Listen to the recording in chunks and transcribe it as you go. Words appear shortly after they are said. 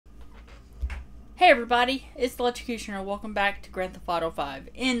Hey everybody, it's the Electrocutioner. Welcome back to Grand Theft Auto 5.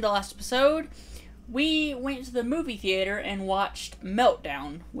 In the last episode, we went to the movie theater and watched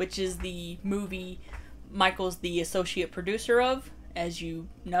Meltdown, which is the movie Michael's the associate producer of, as you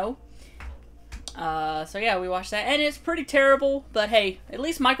know. So yeah, we watched that, and it's pretty terrible, but hey, at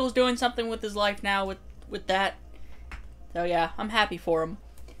least Michael's doing something with his life now with that. So yeah, I'm happy for him.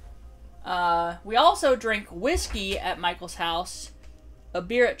 We also drank whiskey at Michael's house, a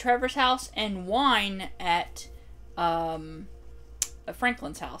beer at Trevor's house, and wine at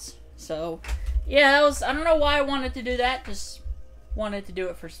Franklin's house. So, yeah, that was, I don't know why I wanted to do that, just wanted to do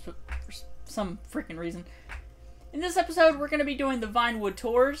it for some freaking reason. In this episode, we're going to be doing the Vinewood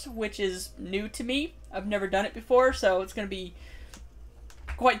tours, which is new to me. I've never done it before, so it's going to be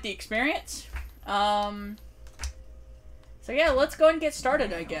quite the experience. So yeah, let's go and get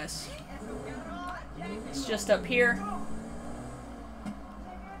started, I guess. It's just up here.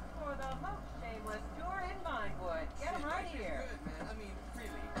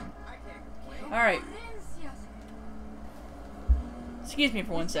 Alright. Excuse me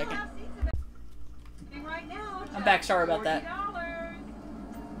for 1 second. I'm back, sorry about that.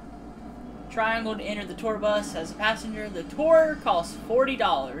 Triangle to enter the tour bus as a passenger. The tour costs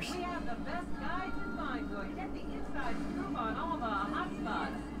 $40.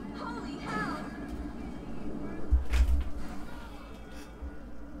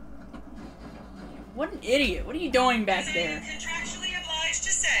 What an idiot. What are you doing back there? Contractually obliged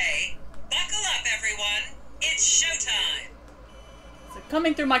to say, buckle up, everyone. It's showtime. It's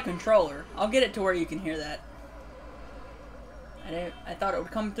coming through my controller. I'll get it to where you can hear that. I thought it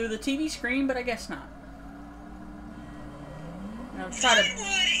would come through the TV screen, but I guess not.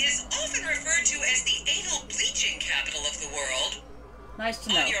 Vinewood is often referred to as the anal bleaching capital of the world. Nice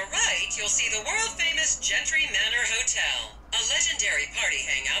to know. On your right, you'll see the world-famous Gentry Manor Hotel, a legendary party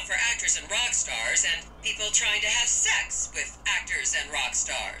hangout for actors and rock stars, and people trying to have sex with actors and rock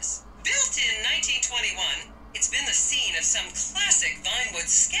stars. Built in 1921, it's been the scene of some classic Vinewood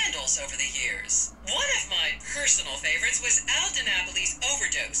scandals over the years. One of my personal favorites was Al DiNapoli's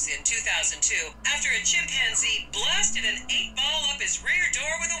overdose in 2002 after a chimpanzee blasted an 8-ball up his rear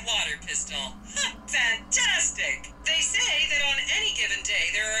door with a water pistol. Fantastic! They say that on any given day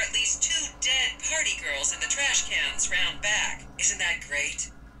there are at least 2 dead party girls in the trash cans round back. Isn't that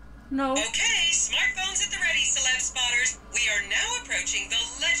great? No. Okay, smartphones at the ready, celeb spotters. We are now approaching the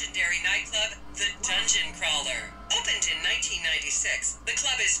legendary nightclub, the Dungeon Crawler. Opened in 1996, the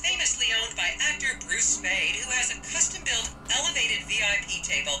club is famously owned by actor Bruce Spade, who has a custom-built, elevated VIP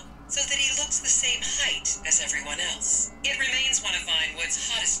table so that he looks the same height as everyone else. It remains one of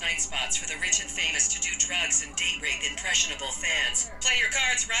Vinewood's hottest night spots for the rich and famous to do drugs and date rape impressionable fans. Play your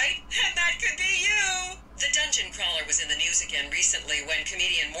cards right, and that could be you! The Dungeon Crawler was in the news again recently when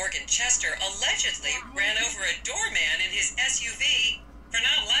comedian Morgan Chester allegedly ran over a doorman in his SUV for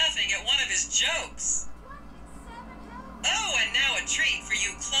not laughing at one of his jokes. Oh, and now a treat for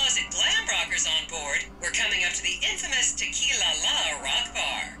you closet glam rockers on board. We're coming up to the infamous Tequila La Rock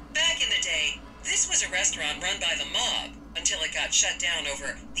Bar. Back in the day, this was a restaurant run by the mob until it got shut down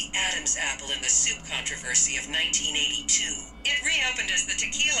over the Adam's apple in the soup controversy of 1982. It reopened as the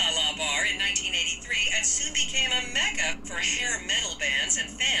Tequila La Bar in 1983 and soon became a mecca for hair metal bands and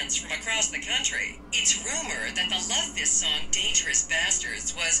fans from across the country. It's rumored that the Love Fist song Dangerous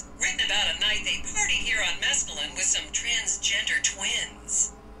Bastards was written about a night they partied here on Mescaline with some transgender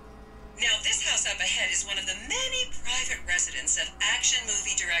twins. Now, this house up ahead is one of the many private residences of action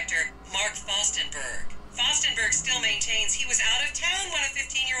movie director Mark Fostenberg. Fostenberg still maintains he was out of town when a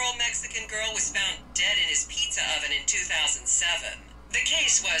 15-year-old Mexican girl was found dead in his pizza oven in 2007. The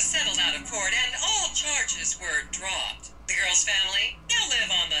case was settled out of court and all charges were dropped. The girl's family now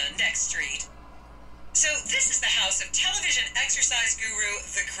live on the next street. So this is the house of television exercise guru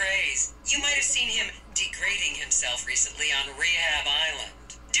The Craze. You might have seen him degrading himself recently on Rehab Island.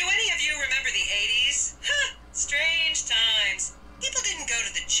 Do any of you remember the 80s? Huh, strange times. People didn't go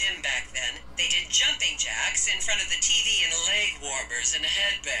to the gym back then. They did jumping jacks in front of the TV and leg warmers and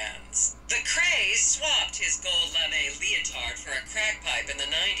headbands. The Craze swapped his gold lame leotard for a crack pipe in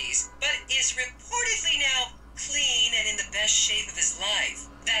the 90s, but is reportedly now clean and in the best shape of his life.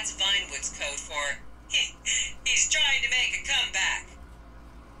 That's Vinewood's code for, he's trying to make a comeback.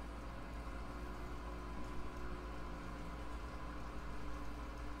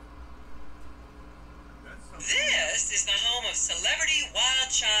 This is the home of celebrity wild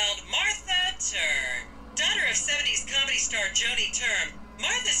child Martha Term. Daughter of 70s comedy star Joni Term,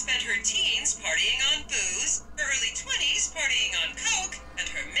 Martha spent her teens partying on booze, her early 20s partying on coke, and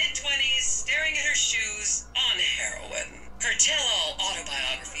her mid-20s staring at her shoes on heroin. Her tell-all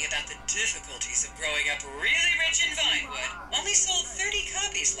autobiography about the difficulties of growing up really rich in Vinewood, only sold 30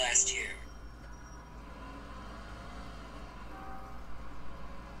 copies last year.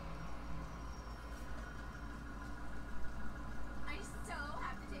 I so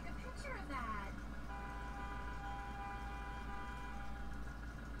have to take a picture of that.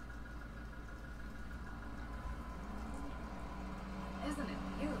 Isn't it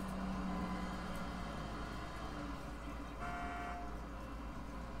beautiful?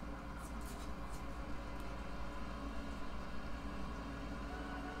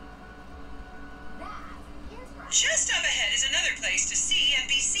 Just up ahead is another place to see and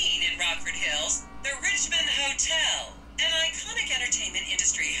be seen in Rockford Hills, the Richmond Hotel. An iconic entertainment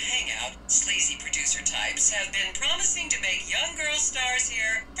industry hangout, sleazy producer types have been promising to make young girl stars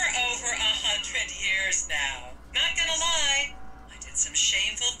here for over 100 years now. Not gonna lie, I did some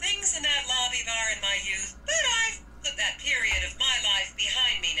shameful things in that lobby bar in my youth, but I've put that period of my life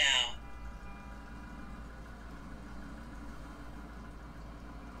behind me now.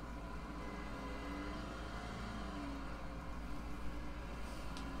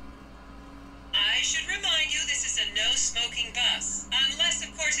 I should remind you this is a no-smoking bus. Unless,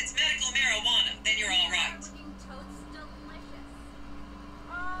 of course, it's medical marijuana, then you're all right. Looking totes delicious.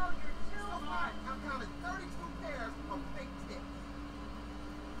 Oh, you're too hot. I'm counting 32 pairs of fake tips.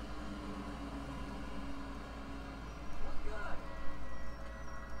 What's good?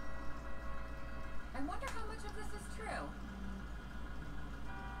 I wonder how much of this is true.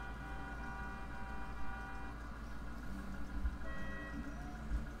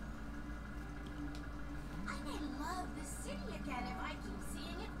 I may love this city again if I keep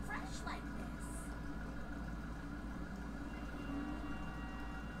seeing it fresh like this.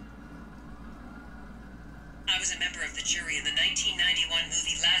 I was a member of the jury in the 1991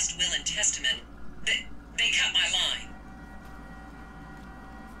 movie Last Will and Testament. They cut my line.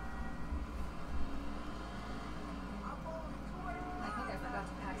 I think I forgot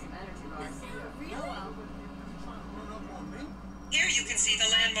to pack some energy bars. Here you can see the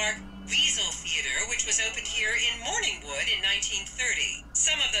landmark Weasel Theater, which was opened here in Morningwood in 1930.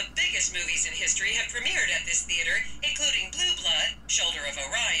 Some of the biggest movies in history have premiered at this theater, including Blue Blood, Shoulder of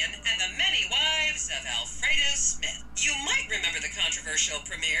Orion, and The Many Wives of Alfredo Smith. You might remember the controversial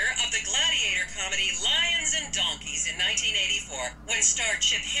premiere of the gladiator comedy Lions and Donkeys in 1984, when star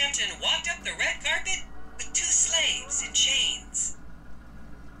Chip Hampton walked up the red carpet with two slaves in chains.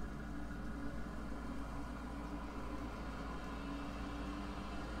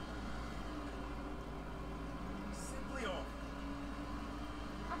 Simply off.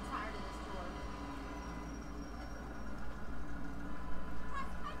 I'm tired of this tour.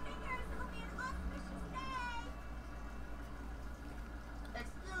 Cross my fingers, it'll be an auspicious day.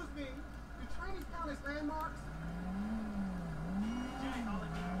 Excuse me. Do trains count as landmarks?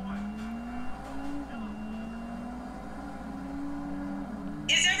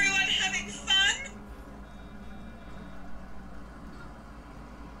 Is everyone having fun?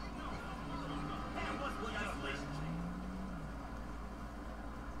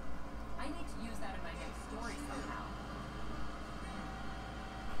 I need to use that in my next story somehow.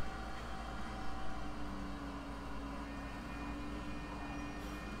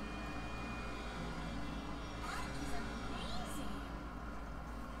 That is amazing.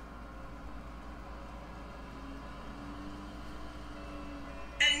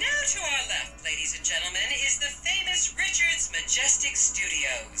 And now to our left, ladies and gentlemen, is the famous Richards Majestic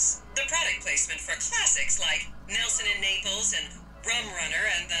Studios. The product placement for classics like Nelson in Naples and Rum Runner,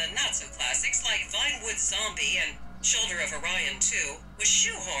 and the not-so-classics like Vinewood Zombie and Shoulder of Orion 2 was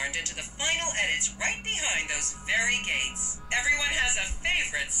shoehorned into the final edits right behind those very gates. Everyone has a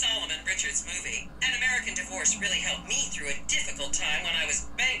favorite Solomon Richards movie. An American Divorce really helped me through a difficult time when I was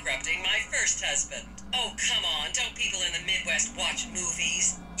bankrupting my first husband. Oh, come on, don't people in the Midwest watch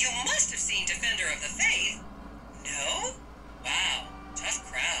movies? You must have seen Defender of the Faith. No? Wow, tough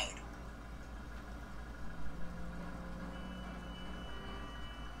crowd.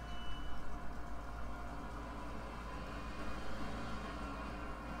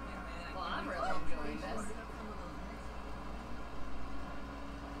 Well, I'm really enjoying this.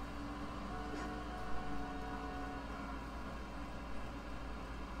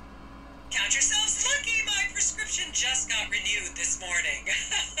 Count yourselves lucky, my prescription just got renewed this morning.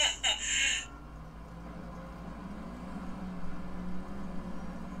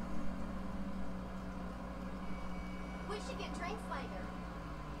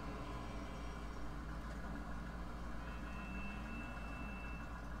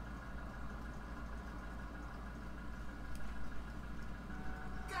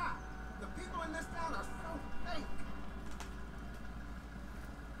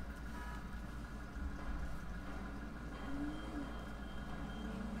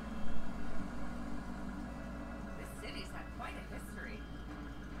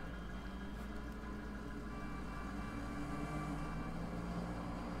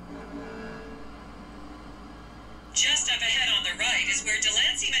 is where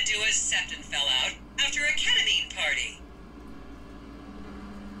Delancey Medua's septum fell out after a ketamine party.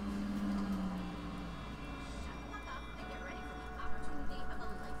 Shut the fuck up and get ready for the opportunity of a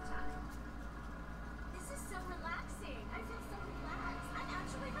lifetime. This is so relaxing. I feel so relaxed. I'm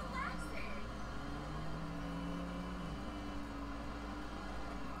actually relaxing.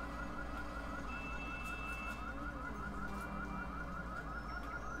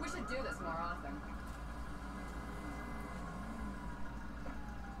 We should do this more often.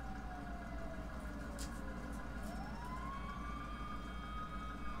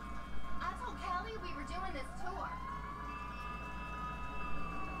 I told Kelly we were doing this tour.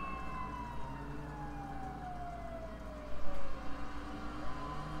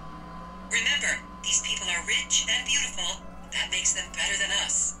 Remember, these people are rich and beautiful. That makes them better than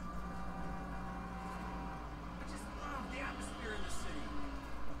us. I just love the atmosphere in the city.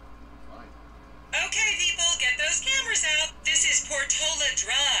 Fine. Okay, people, get those cameras out. This is Portola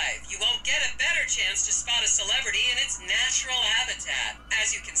Drive. You won't get a better chance to spot a celebrity in its natural habitat.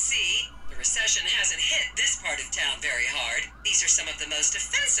 As you can see, the recession hasn't hit this part of town very hard. These are some of the most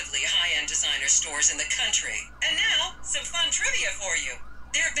offensively high-end designer stores in the country. And now, some fun trivia for you.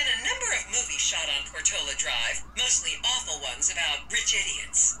 There have been a number of movies shot on Portola Drive, mostly awful ones about rich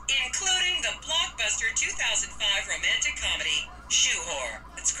idiots, including the blockbuster 2005 romantic comedy, Shoe Whore.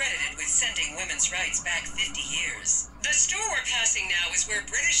 It's credited with sending women's rights back 50 years. The store we're passing now is where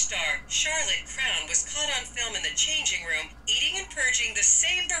British star Charlotte Crown was caught on film in the changing room, eating and purging the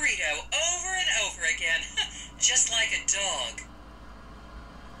same burrito over and over again, just like a dog.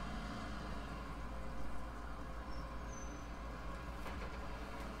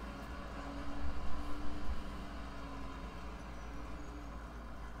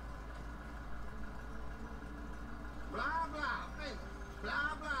 Blah, blah, famous.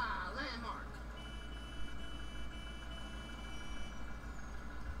 Blah, blah, landmark.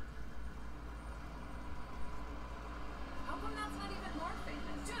 How come that's not even more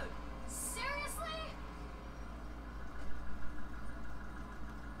famous? Dude, seriously?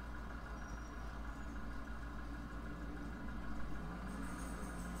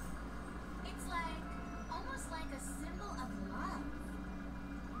 It's like, almost like a symbol of love.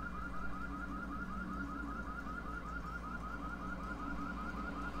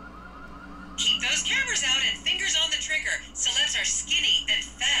 Keep those cameras out and fingers on the trigger. Celebs are skinny and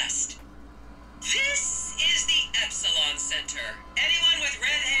fast. This is the Epsilon Center. Anyone with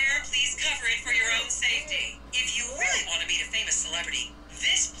red hair, please cover it for your own safety. If you really want to meet a famous celebrity,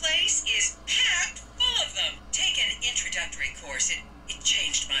 this place is packed full of them. Take an introductory course. It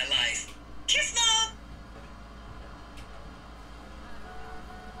changed my life. Kiss Mom!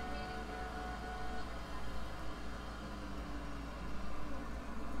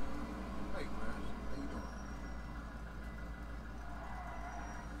 Hey, man. How you doing?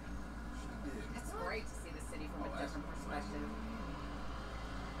 She did. It's great to see the city from Oh, a that's different nice. perspective.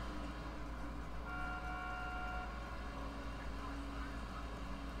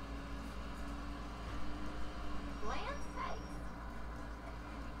 Bland face.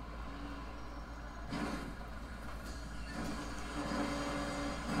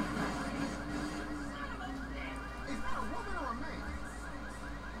 Is that a woman or a man?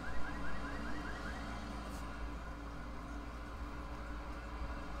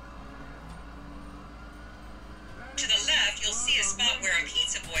 To the left, you'll see a spot where a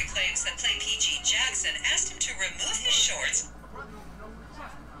pizza boy claims that Play PG Jackson asked him to remove his shorts. What?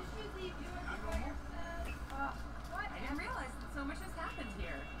 I didn't realize that so much has happened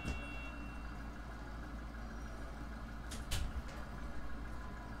here.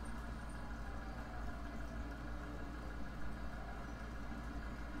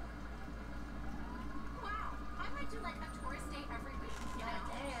 Wow, I might do like a tourist day every week, you know?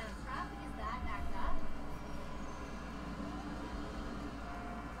 Damn. Traffic is that backed up.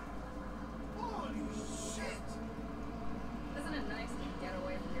 Holy shit! Isn't it nice to get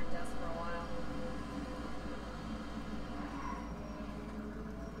away from your desk for a while?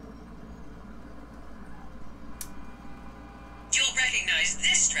 You'll recognize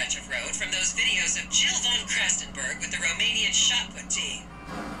this stretch of road from those videos of Jill von Krastenberg with the Romanian shot put team.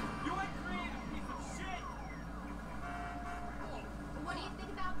 You ain't creative piece of shit! What do you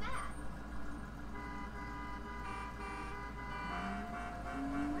think about that?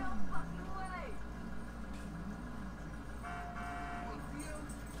 No fucking way!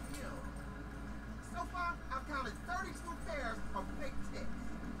 So far, I've counted 32 pairs of fake tits.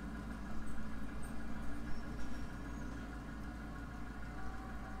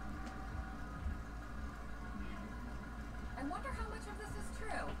 I wonder how much of this is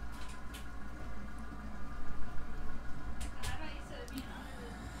true.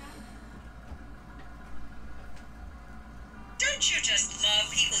 Don't you just love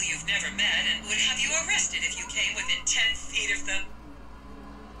people you've never met and would have you arrested if you came within 10 feet of them?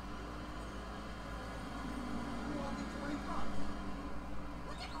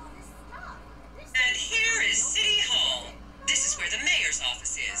 Look at all this stuff. And here is City Hall. This is where the mayor's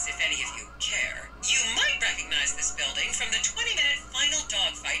office is, if any of you care. You might recognize this building from the 20-minute final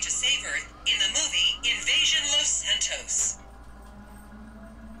dogfight to save Earth in the movie Invasion Los Santos.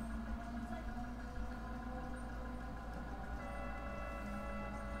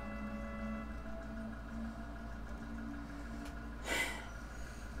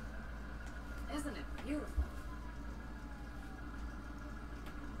 Isn't it beautiful?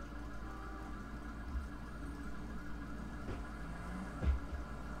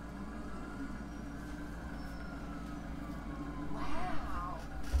 Wow.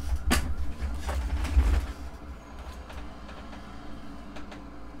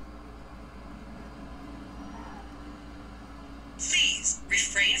 Please,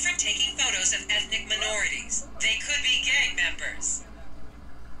 refrain from taking photos of ethnic minorities. They could be gang members.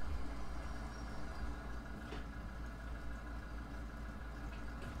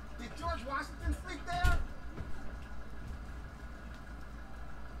 Did George Washington sleep there?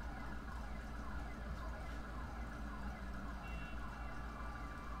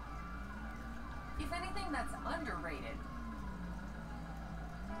 If anything, that's underrated.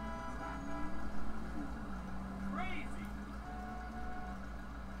 Crazy.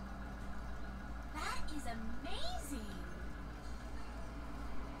 That is amazing.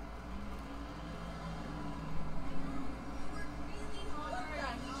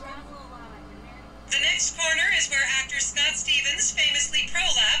 The next corner is where actor Scott Stevens famously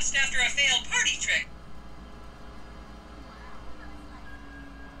prolapsed after a failed party trick.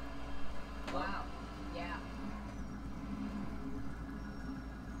 Wow. Yeah.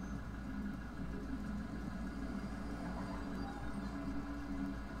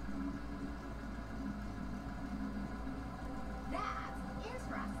 That's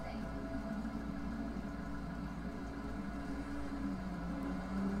interesting.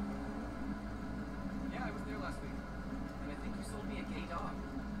 Yeah, I was there last week. And I think you sold me a gay dog.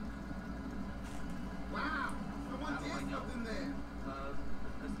 Wow. Someone How do I did know? something there.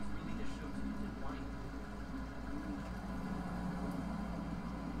 Because these really just shows you did wine.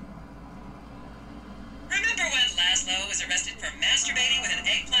 Remember when Laszlo was arrested for masturbating with an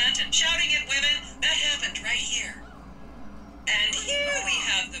eggplant and shouting at women? That happened right here. And here we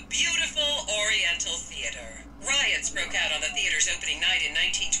have the beautiful Oriental Theater. Riots broke out on the theater's opening night in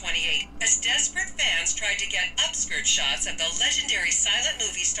 1928 as desperate fans tried to get upskirt shots of the legendary silent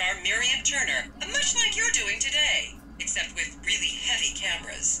movie star Miriam Turner, much like you're doing today, except with really heavy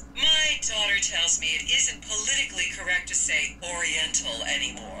cameras. My daughter tells me it isn't politically correct to say Oriental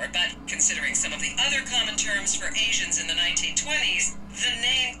anymore, but considering some of the other common terms for Asians in the 1920s, the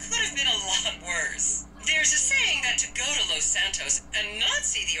name could have been a lot worse. There's a saying that to go to Los Santos and not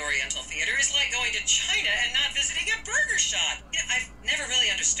see the Oriental Theater is like going to China and not visiting a burger shop. You know, I've never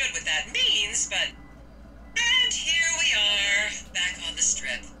really understood what that means, but... And here we are, back on the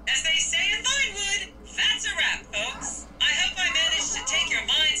strip. As they say in Vinewood, that's a wrap, folks. I hope I managed to take your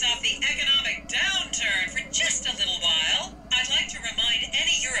minds off the economic downturn for just a little while. I'd like to remind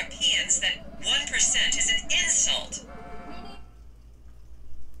any Europeans that 1% is an insult.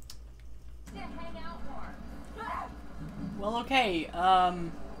 To hang out more. Well, okay.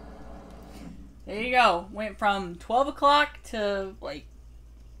 There you go. Went from 12 o'clock to like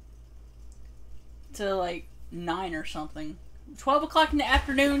 9 or something. 12 o'clock in the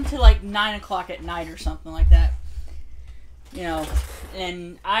afternoon to like 9 o'clock at night or something like that. You know,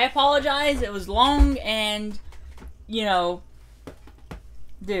 and I apologize. It was long and, you know,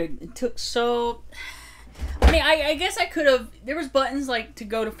 dude, it took so... I mean, I guess I could have... There was buttons like to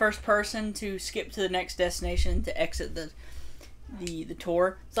go to first person, to skip to the next destination, to exit the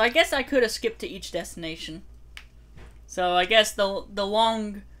tour. So I guess I could have skipped to each destination. So I guess the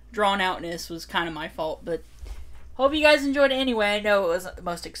long drawn outness was kind of my fault, but hope you guys enjoyed it anyway. I know it was the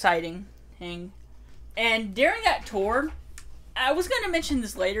most exciting thing. And during that tour, I was going to mention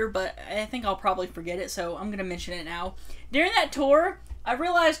this later, but I think I'll probably forget it, so I'm going to mention it now. During that tour, I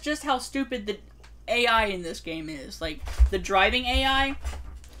realized just how stupid the AI in this game is. Like, the driving AI.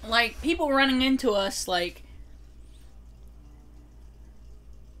 Like, people running into us, like...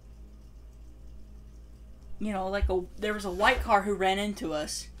 You know, like there was a white car who ran into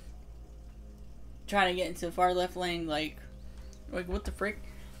us. Trying to get into the far left lane, like what the frick?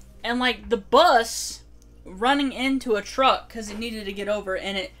 And, like, the bus running into a truck because it needed to get over,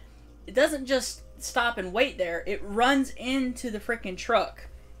 and it doesn't just stop and wait there. It runs into the freaking truck.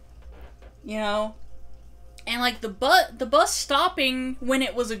 You know? And like the bus stopping when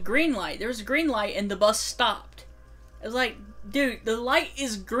it was a green light. There was a green light and the bus stopped. It was like, dude, the light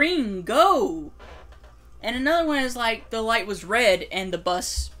is green, go. And another one is like the light was red and the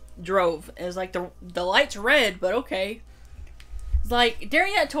bus drove. It was like the light's red, but okay. It's like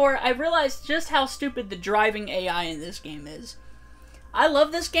during that tour, I realized just how stupid the driving AI in this game is. I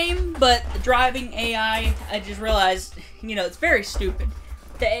love this game, but the driving AI, I just realized, you know, it's very stupid.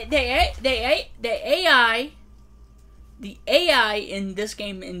 The AI in this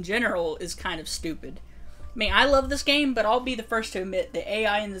game in general is kind of stupid. I mean, I love this game, but I'll be the first to admit the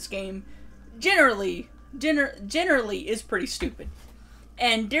AI in this game generally is pretty stupid.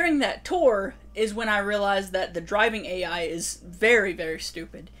 And during that tour is when I realized that the driving AI is very, very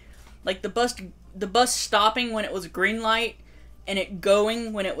stupid. Like the bus stopping when it was a green light and it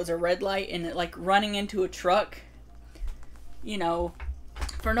going when it was a red light and it like running into a truck, you know,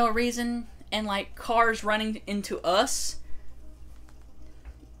 for no reason, and like cars running into us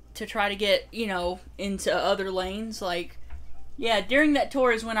to try to get, you know, into other lanes. Like, yeah, during that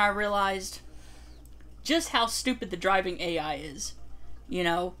tour is when I realized just how stupid the driving AI is, you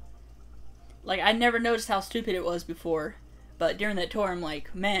know. Like, I never noticed how stupid it was before, but during that tour I'm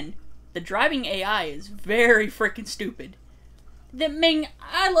like, man, the driving AI is very freaking stupid. I mean,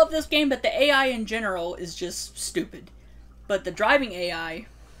 I love this game, but the AI in general is just stupid. But the driving AI,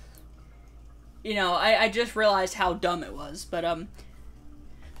 you know, I just realized how dumb it was. But,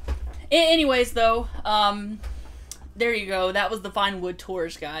 anyways, though, there you go. That was the Vinewood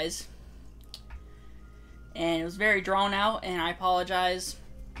tours, guys. And it was very drawn out, and I apologize.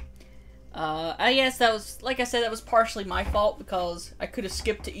 I guess that was, like I said, that was partially my fault because I could have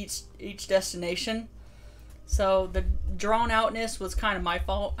skipped to each destination. So the drawn outness was kind of my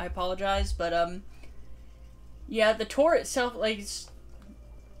fault. I apologize, but yeah, the tour itself, like,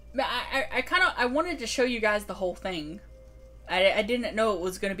 I wanted to show you guys the whole thing. I didn't know it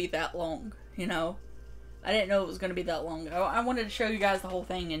was gonna be that long, you know. I didn't know it was gonna be that long. I wanted to show you guys the whole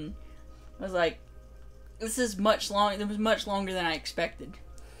thing, and I was like, this is much long. It was much longer than I expected.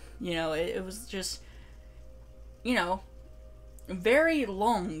 You know, it was just, you know, very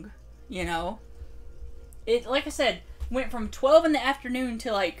long. You know. It, like I said, went from 12 in the afternoon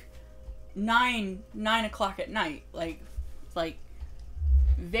to like 9 o'clock at night. Like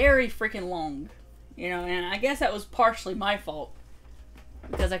very freaking long, you know. And I guess that was partially my fault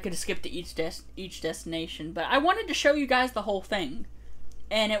because I could have skipped to each destination. But I wanted to show you guys the whole thing,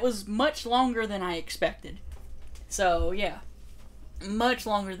 and it was much longer than I expected. So yeah, much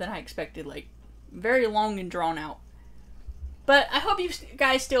longer than I expected. Like very long and drawn out. But I hope you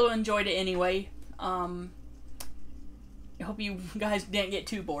guys still enjoyed it anyway. I hope you guys didn't get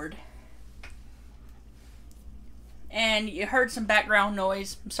too bored. And you heard some background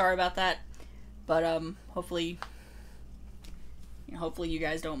noise. I'm sorry about that. But, hopefully you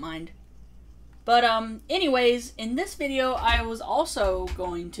guys don't mind. But, anyways, in this video, I was also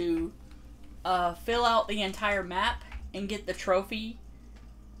going to, fill out the entire map and get the trophy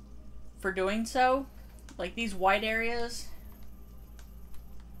for doing so. Like, these white areas,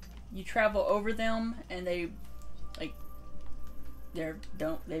 you travel over them and they, like,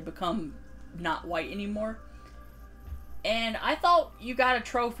 they become not white anymore. And I thought you got a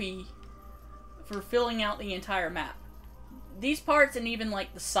trophy for filling out the entire map. These parts and even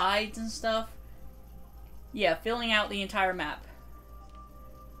like the sides and stuff. Yeah, filling out the entire map.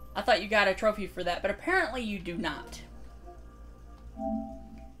 I thought you got a trophy for that, but apparently you do not.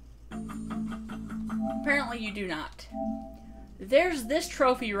 Apparently you do not. There's this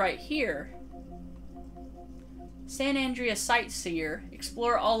trophy right here. San Andreas Sightseer.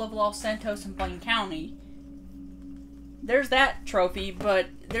 Explore all of Los Santos and Blaine County. There's that trophy, but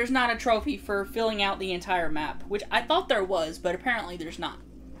there's not a trophy for filling out the entire map. Which I thought there was, but apparently there's not.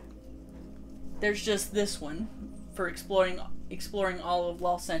 There's just this one for exploring all of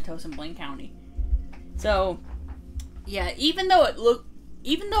Los Santos and Blaine County. So, yeah, even though it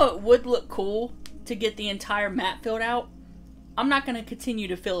would look cool to get the entire map filled out, I'm not going to continue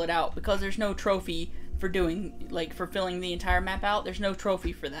to fill it out because there's no trophy for filling the entire map out. There's no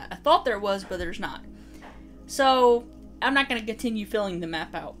trophy for that. I thought there was, but there's not. So, I'm not going to continue filling the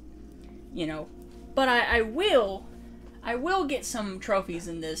map out, you know. But I will get some trophies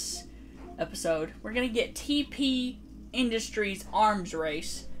in this episode. We're going to get TP Industries Arms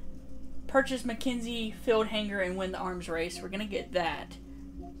Race. Purchase McKinsey Field Hangar and win the arms race. We're going to get that.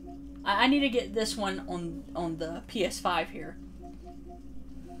 I need to get this one on the PS5 here.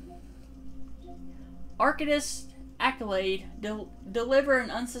 Arcadist Accolade. Deliver an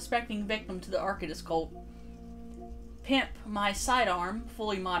unsuspecting victim to the Arcadist cult. Pimp my sidearm,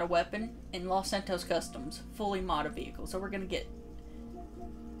 fully modded weapon. and Los Santos Customs, fully modded vehicle. So we're gonna get,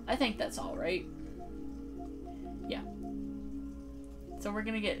 I think that's all, right? Yeah. So we're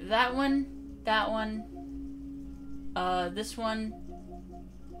gonna get that one, this one,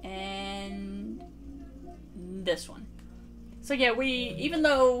 and this one. So yeah, even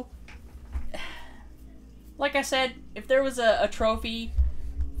though, like I said, if there was a trophy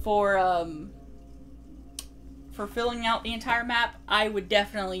for filling out the entire map, I would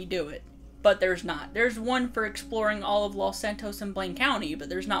definitely do it. But there's not. There's one for exploring all of Los Santos and Blaine County, but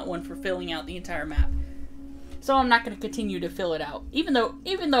there's not one for filling out the entire map. So I'm not going to continue to fill it out. Even though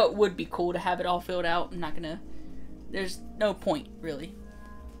it would be cool to have it all filled out, I'm not going to... There's no point, really.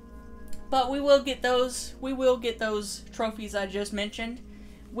 But we will get those. We will get those trophies I just mentioned.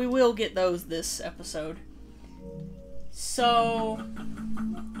 We will get those this episode. So...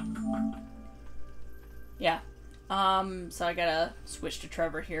 yeah. So I gotta switch to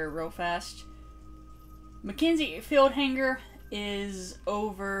Trevor here real fast. Mackenzie Field Hangar is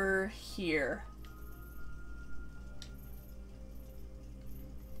over here.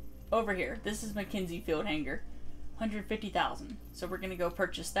 Over here. This is Mackenzie Field Hangar. 150,000. So we're gonna go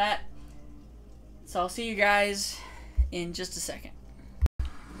purchase that. So I'll see you guys in just a second.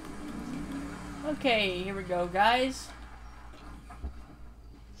 Okay, here we go, guys.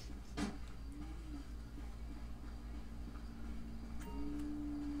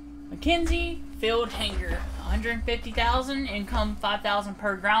 Mackenzie Field Hangar, 150,000, income 5,000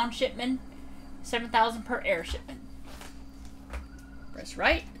 per ground shipment, 7,000 per air shipment. Press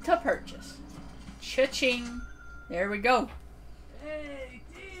right to purchase. Cha-ching. There we go. Hey,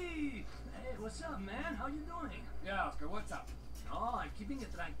 T! Hey, what's up, man? How you doing? Yeah, Oscar, what's up? Oh, I'm keeping it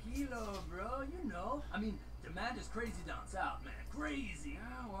tranquilo, bro. You know. I mean, demand is crazy down south, man. Crazy.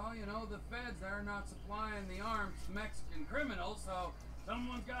 Yeah, well, you know, the feds, they're not supplying the arms to Mexican criminals, so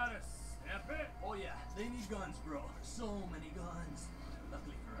someone's gotta step it. Oh, yeah. They need guns, bro. So many guns.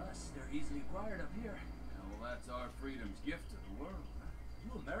 Luckily for us, they're easily acquired up here. Yeah, well, that's our freedom's gift to the world.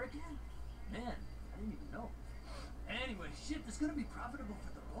 You American? Man, I didn't even know. Anyway, shit, this is gonna be profitable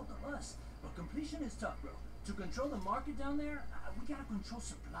for the both of us. But completion is tough, bro. To control the market down there, we gotta control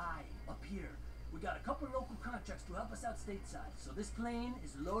supply up here. We got a couple local contracts to help us out stateside. So this plane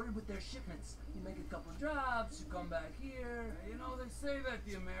is loaded with their shipments. You make a couple drops, you come back here. You know, they say that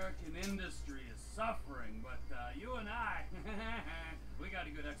the American industry is suffering, but you and I, we got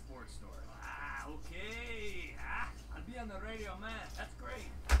a good export story. Ah, okay. I'll be on the radio, man. That's great.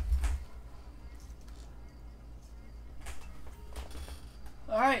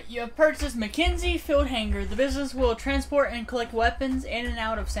 Alright, you have purchased Mackenzie Field Hangar. The business will transport and collect weapons in and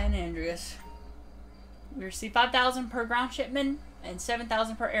out of San Andreas. We receive 5,000 per ground shipment and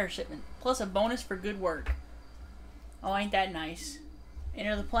 7,000 per air shipment, plus a bonus for good work. Oh, ain't that nice.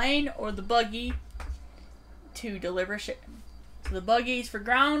 Enter the plane or the buggy to deliver shipment. So the buggy's for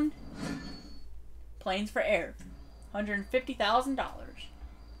ground, plane's for air. $150,000.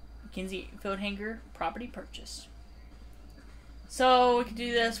 Mackenzie Field Hangar property purchase. So we can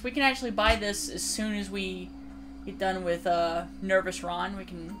do this. We can actually buy this as soon as we get done with Nervous Ron. We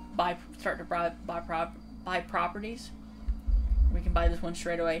can start to buy properties. We can buy this one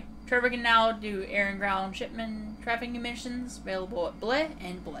straight away. Trevor can now do air and ground shipment traffic emissions available at Bleh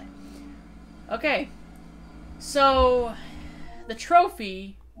and Bleh. Okay, so the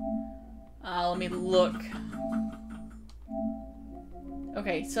trophy. Let me look.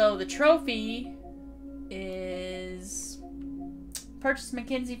 Okay, so the trophy is purchase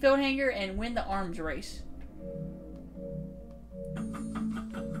Mackenzie Field Hangar and win the arms race.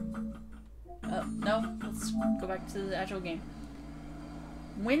 No, let's go back to the actual game.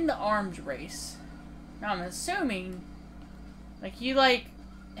 Win the arms race. Now I'm assuming, like, you, like,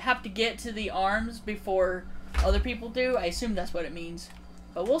 have to get to the arms before other people do. I assume that's what it means.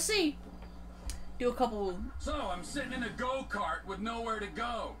 But we'll see. Do a couple... So, I'm sitting in a go-kart with nowhere to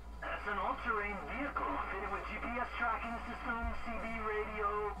go. That's an all-terrain vehicle fitted with GPS tracking system, CB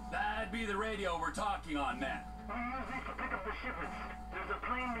radio. That'd be the radio we're talking on, then. We use these to pick up the shipments. There's a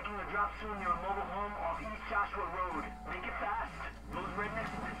plane making a drop soon near a mobile home off East Joshua Road. Make it fast. Those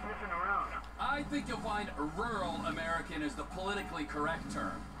rednecks have been sniffing around. I think you'll find rural American is the politically correct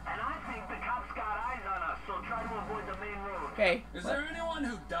term. And I think the cops got eyes on us, so try to avoid the main road. Okay. Is there anyone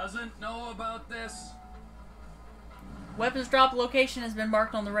who doesn't know about this? Weapons drop location has been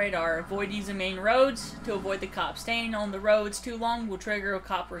marked on the radar. Avoid using main roads to avoid the cops. Staying on the roads too long will trigger a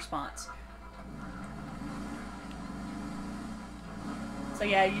cop response. So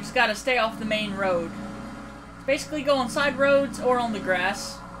yeah, you just gotta stay off the main road. Basically go on side roads or on the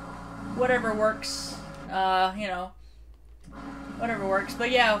grass. Whatever works, you know. whatever works.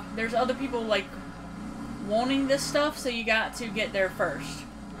 But yeah, there's other people like wanting this stuff, so you got to get there first.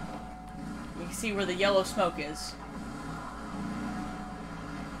 You can see where the yellow smoke is.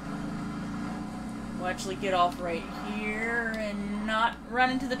 We'll actually get off right here and not run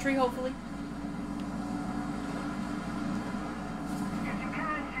into the tree, hopefully.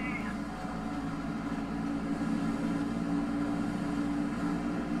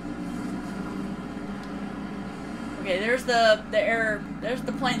 Okay, there's there's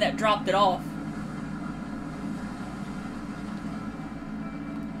the plane that dropped it off.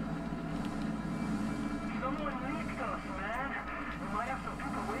 Someone leaked us, man. We might have some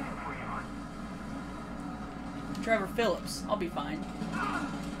people waiting for you. Trevor Phillips. I'll be fine.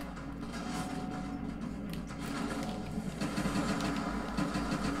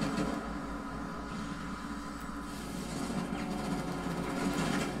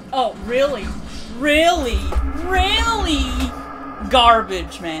 Oh, really? Really? Really?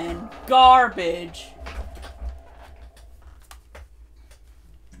 Garbage, man. Garbage.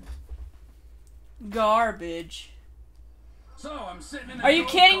 Garbage. So I'm sitting in a Are you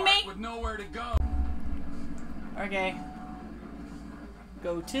kidding go-kart me? with nowhere to go. Okay.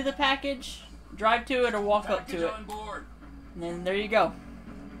 Go to the package, drive to it, or walk up Package to it. on board. And then there you go.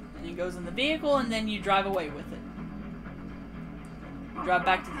 And it goes in the vehicle, and then you drive away with it. You drive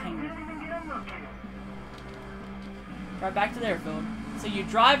back to the hangar. Drive back to the airfield. So you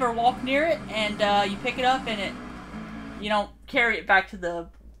drive or walk near it, and you pick it up, and you don't carry it back to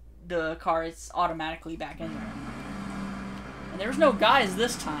the car. It's automatically back in there. And there's no guys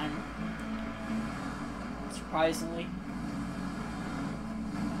this time, surprisingly.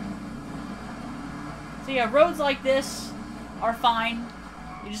 So yeah, roads like this are fine.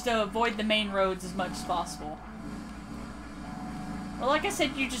 You just avoid the main roads as much as possible. Well, like I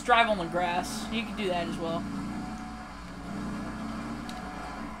said, you just drive on the grass. You can do that as well.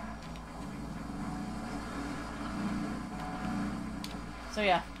 So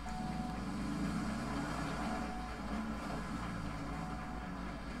yeah.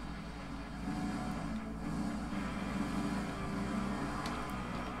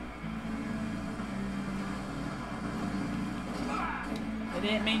 I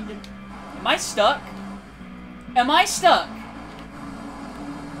didn't mean to... Am I stuck? Am I stuck?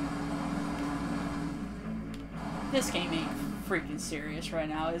 This game ain't freaking serious right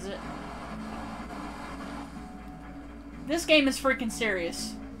now, is it? This game is freaking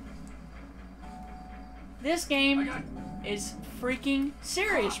serious. This game is freaking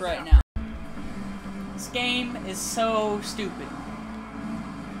serious right now. This game is so stupid.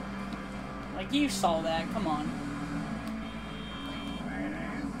 Like, you saw that. Come on.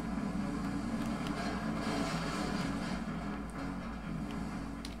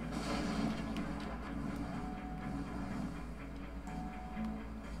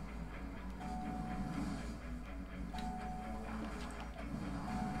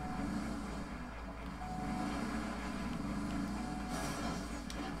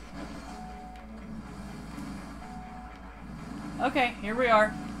 Okay, here we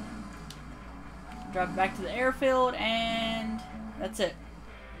are. Drive back to the airfield, and that's it.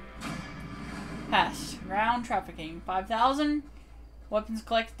 Passed. Ground trafficking. 5,000. Weapons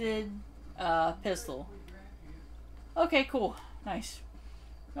collected. Pistol. Okay, cool. Nice.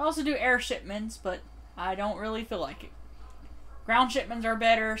 We also do air shipments, but I don't really feel like it. Ground shipments are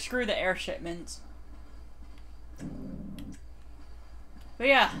better. Screw the air shipments. But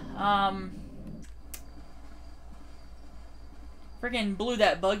yeah, freaking blew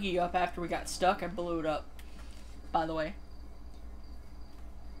that buggy up after we got stuck. I blew it up, by the way.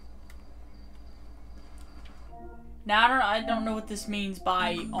 Now, I don't know what this means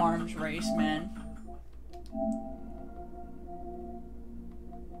by arms race, man.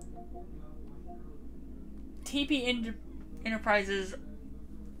 TP Enterprises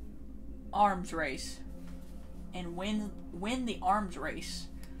arms race. And win the arms race.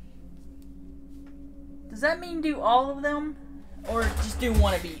 Does that mean do all of them? Or just do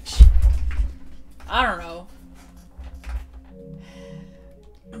one of each? I don't know.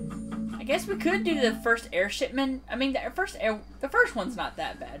 I guess we could do the first air shipment. I mean, the first one's not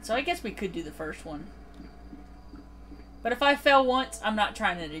that bad, so I guess we could do the first one. But if I fail once, I'm not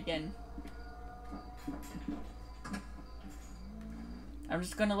trying it again. I'm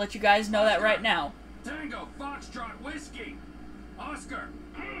just gonna let you guys know that right now. Tango, Foxtrot, Whiskey. Oscar.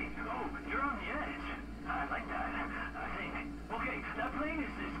 Hey, oh, you're on the edge. I like that. I think. Okay, that plane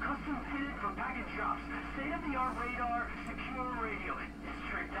is custom fitted for package drops. State-of-the-art radar, secure radio. It's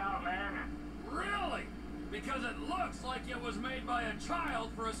tricked out, man. Really? Because it looks like it was made by a child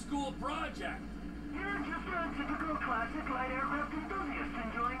for a school project. Yeah, You're just a typical classic light aircraft enthusiast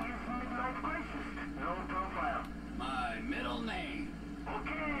enjoying his midlife crisis. No profile. My middle name.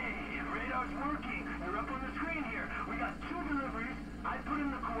 Okay, radar's working. You're up on the screen here. We got 2 deliveries. I put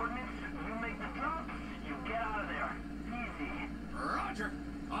in the coordinates. You make the drops. You get out of there. Easy. Roger.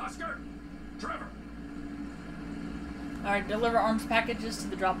 Oscar. Trevor. Alright, deliver arms packages to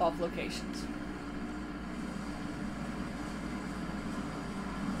the drop-off locations.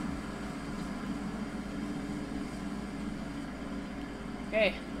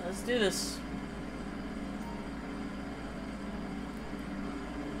 Okay, let's do this.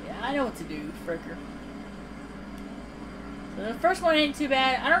 Yeah, I know what to do, fricker. So the first one ain't too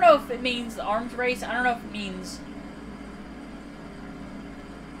bad. I don't know if it means the arms race. I don't know if it means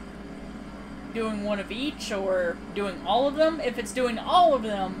doing one of each or doing all of them. If it's doing all of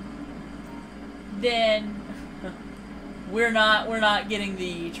them, then we're not getting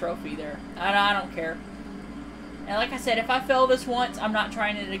the trophy there. I don't care. And like I said, if I fail this once, I'm not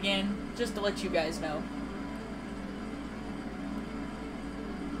trying it again, just to let you guys know.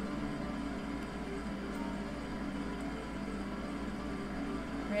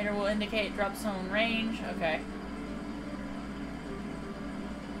 Radar will indicate drop zone range. Okay.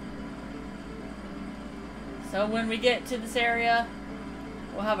 So when we get to this area,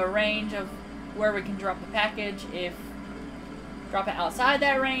 we'll have a range of where we can drop a package. If drop it outside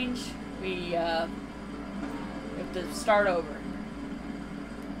that range, we have to start over.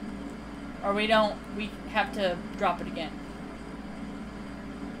 Or we don't, we have to drop it again.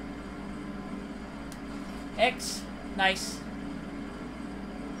 X, nice.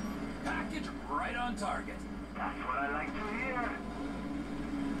 Package right on target. That's what I like to hear.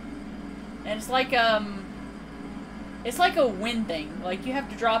 And it's like a win thing. Like you have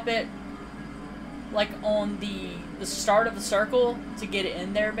to drop it like on the start of the circle to get it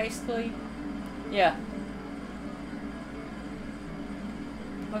in there, basically. Yeah.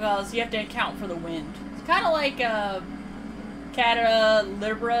 Because you have to account for the wind. It's kind of like Cata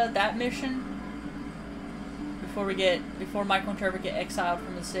Libra, that mission. Before Michael and Trevor get exiled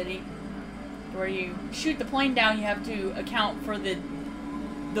from the city, where you shoot the plane down, you have to account for the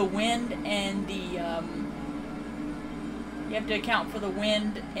wind and the you have to account for the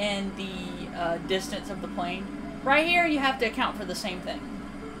wind and the distance of the plane. Right here, you have to account for the same thing.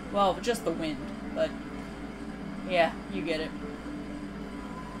 Well, just the wind, but yeah, you get it.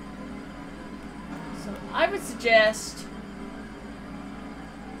 So I would suggest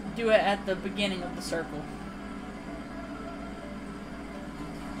do it at the beginning of the circle.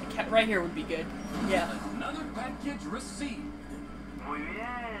 Right here would be good. Yeah. Another package received. Muy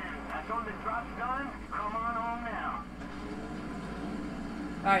bien. That's all the drops done. Come on home now.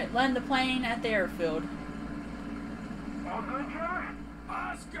 Alright, land the plane at the airfield. All good, Trevor?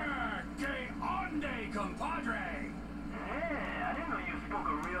 Oscar, que onde, compadre? Hey, I didn't know you spoke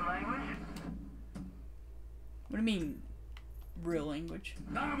a real language. What do you mean, real language?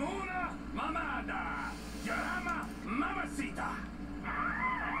 Namuna mamada. Yarama mamacita.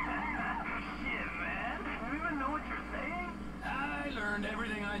 Shit, man. You even know what you're saying? I learned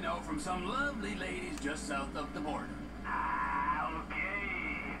everything I know from some lovely ladies just south of the border. Ah,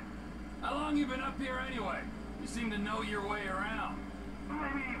 okay. How long you been up here anyway? You seem to know your way around.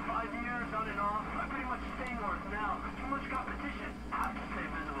 Maybe 5 years on and off. I pretty much stay north now. Too much competition. Have to stay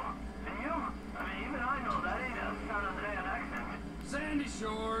visible. And you? I mean, even I know that ain't a San Andrean accent. Sandy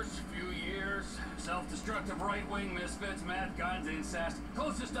Shores, few years. Self-destructive right-wing misfits, mad guns, incest.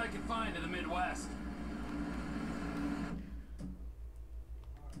 Closest I could find to the Midwest.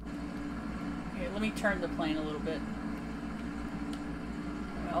 Okay, let me turn the plane a little bit.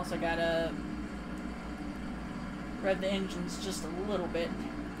 I also gotta rev the engines just a little bit.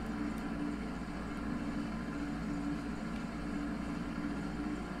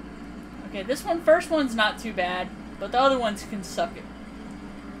 Okay, this first one's not too bad, but the other ones can suck it.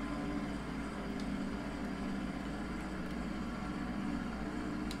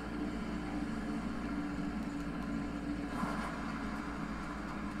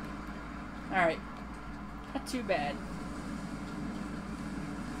 Alright, not too bad.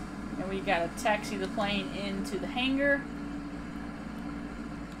 And we gotta taxi the plane into the hangar.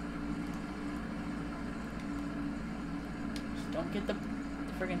 Just don't get the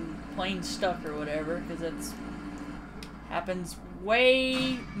friggin' plane stuck or whatever, because it's happens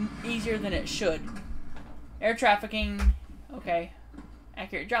way easier than it should. Air trafficking, okay.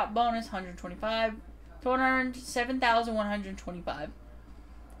 Accurate drop bonus, 125. Total earned, 7,125.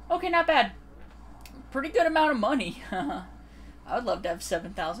 Okay, not bad. Pretty good amount of money. I would love to have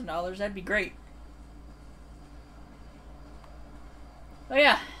 $7,000. That'd be great. But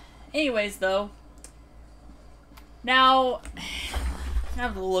yeah. Anyways, though, Now, I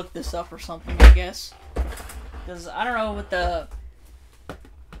have to look this up or something, I guess. Because I don't know what the...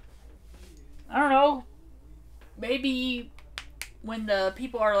 I don't know. Maybe when the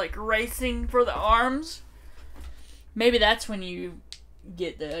people are like racing for the arms, maybe that's when you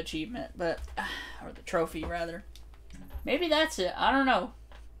get the achievement, but... or the trophy, rather. Maybe that's it. I don't know.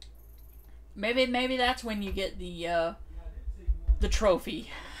 Maybe that's when you get the trophy.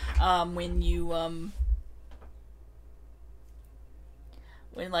 When you,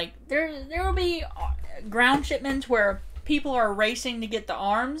 when, like, there will be ground shipments where people are racing to get the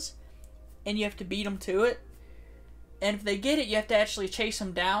arms, and you have to beat them to it. And if they get it, you have to actually chase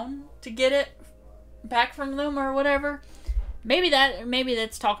them down to get it back from them or whatever. Maybe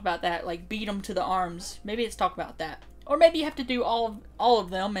let's talk about that, like, beat them to the arms. Maybe let's talk about that. Or maybe you have to do all of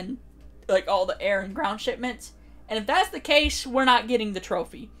them and, like, all the air and ground shipments. And if that's the case, we're not getting the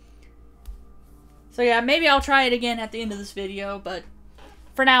trophy. So yeah, maybe I'll try it again at the end of this video, but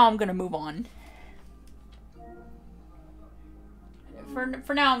for now I'm going to move on.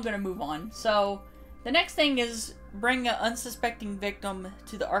 For now I'm going to move on. So, the next thing is bring an unsuspecting victim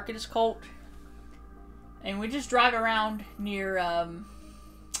to the Arcadis cult. And we just drive around near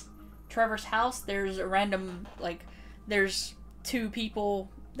Trevor's house. There's a random, like, there's two people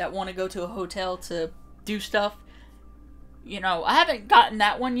that want to go to a hotel to do stuff. You know, I haven't gotten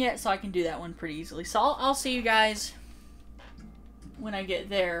that one yet, so I can do that one pretty easily. So I'll see you guys when I get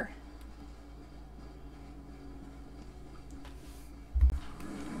there.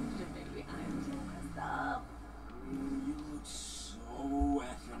 Baby, I'm so messed up. You look so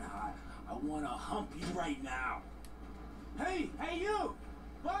effing hot. I want to hump you right now. Hey you!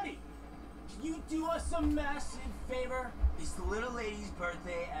 Buddy! Can you do us a massive favor? It's the little lady's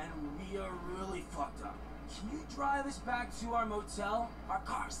birthday and we are really fucked up. Can you drive us back to our motel? Our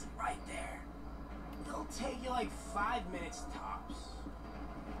car's right there. It'll take you like 5 minutes tops.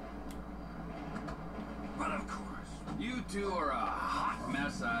 But of course, you two are a hot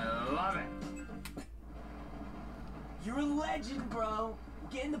mess. I love it. You're a legend, bro.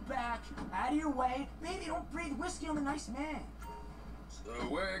 Get in the back, out of your way. Baby, don't breathe whiskey on the nice man. So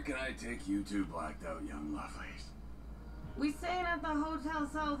where can I take you two blacked out young lovelies? We staying at the Hotel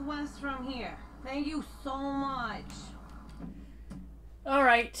Southwest from here. Thank you so much.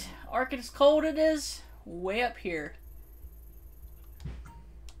 Alright, Arcadis cold it is. Way up here.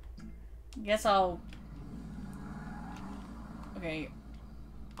 Guess I'll... Okay.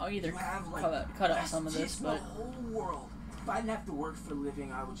 I'll either You have, like, cut out some of best this, tits in the but... whole world. If I didn't have to work for a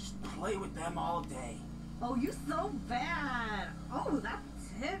living, I would just play with them all day. Oh, you so bad. Oh, that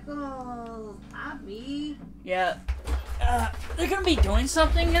tickles. Abby. Yeah. They're gonna be doing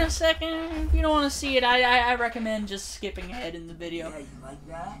something in a second. If you don't want to see it, I recommend just skipping ahead in the video. Yeah, you like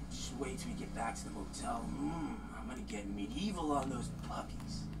that? Just wait till we get back to the motel. I'm gonna get medieval on those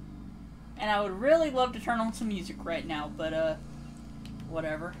puppies. And I would really love to turn on some music right now, but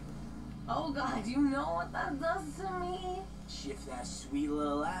whatever. Oh God, you know what that does to me? Shift that sweet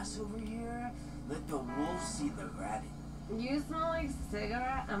little ass over here. Let the wolf see the rabbit. You smell like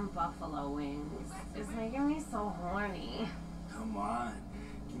cigarette and buffalo wings. It's making me so horny. Come on,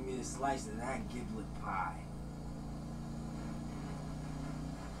 give me a slice of that giblet pie.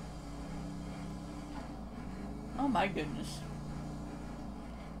 Oh my goodness.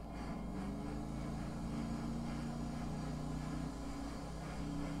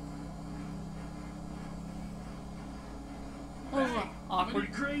 Hey, Awkward. what are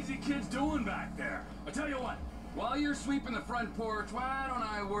you crazy kids doing back there? I tell you what, while you're sweeping the front porch, why don't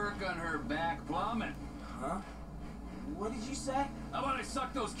I work on her back plumbing? Huh? What did you say? How about I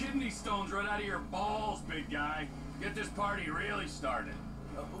suck those kidney stones right out of your balls, big guy? Get this party really started.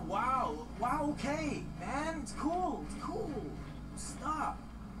 Wow, okay, man, it's cool, Stop.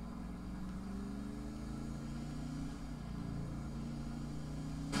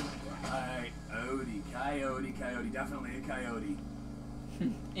 Alright, coyote, definitely a coyote.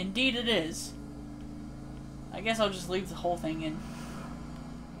 Indeed it is. I guess I'll just leave the whole thing in.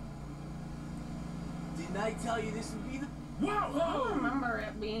 Didn't I tell you this would be the... I don't remember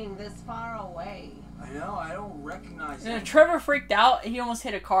it being this far away. I know, I don't recognize And it. Trevor freaked out. He almost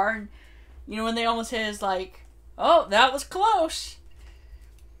hit a car. And, you know, when they almost hit, it's like, oh, that was close.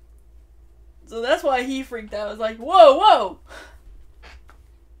 So that's why he freaked out. It was like, whoa.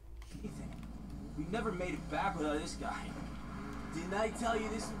 Ethan, we never made it back without this guy. Didn't I tell you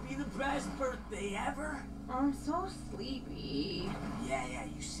this would be the best birthday ever? I'm so sleepy. Yeah,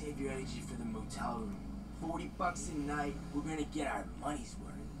 you save your energy for the motel room. $40 a night, we're gonna get our money's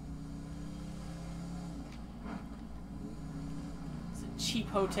worth. It's a cheap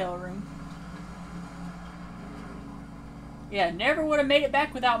hotel room. Yeah, never would have made it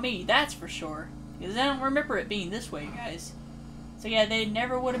back without me, that's for sure. Because I don't remember it being this way, guys. So yeah, they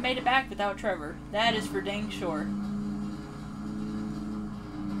never would have made it back without Trevor. That is for dang sure.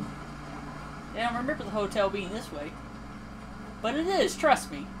 They don't remember the hotel being this way. But it is,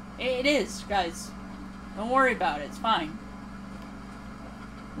 trust me. It is, guys. Don't worry about it, it's fine.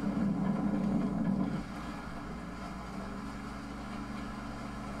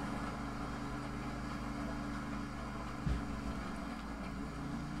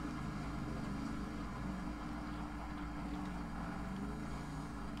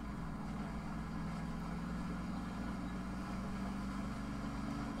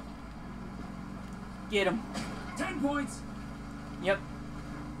 Get him. 10 points. Yep.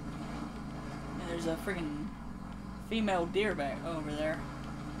 And there's a friggin' female deer back over there.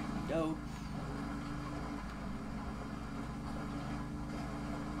 Doe.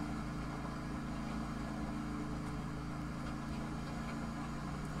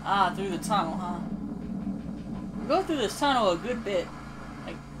 Ah, through the tunnel, huh? We go through this tunnel a good bit.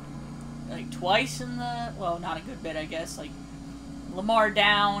 Like twice in the... Well, not a good bit, I guess. Like, Lamar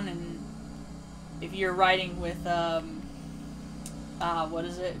down, and if you're riding with, what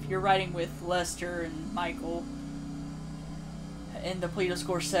is it? If you're riding with Lester and Michael in the Pleato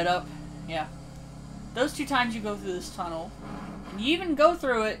score setup, yeah. Those 2 times you go through this tunnel. And you even go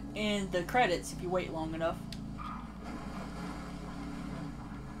through it in the credits if you wait long enough.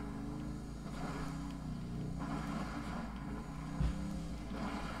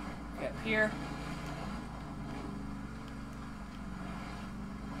 Up here.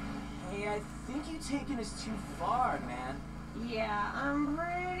 Hey, I think you're taking us too far, man. Yeah, I'm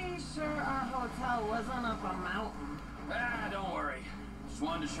pretty sure our hotel wasn't up a mountain. Ah, don't worry. Just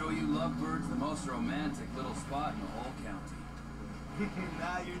wanted to show you Lovebird's the most romantic little spot in the whole county.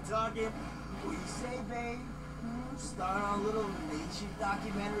 Now you're talking. What you say, babe? Start on a little nature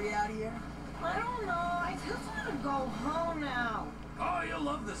documentary out here? I don't know. I just want to go home now. Oh, you'll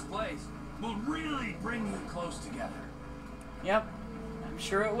love this place. We'll really bring you close together. Yep. I'm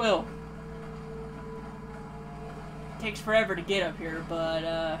sure it will. Takes forever to get up here,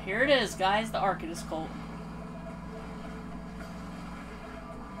 but here it is, guys, the Arcadis cult.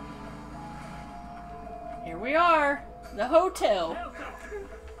 Here we are, the hotel.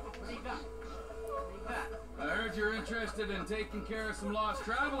 I heard you're interested in taking care of some lost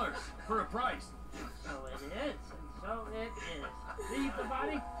travelers for a price. So it is, and so it is. Leave the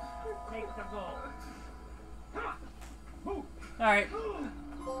body, take the gold. Alright.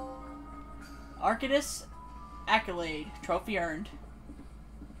 Arcadis accolade. Trophy earned.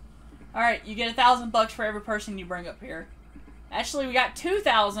 Alright, you get $1,000 for every person you bring up here. Actually, we got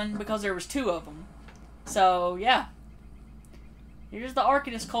 2,000 because there was 2 of them. So, yeah. Here's the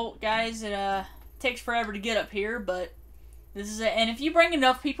Arcadis cult, guys. It takes forever to get up here, but this is it. And if you bring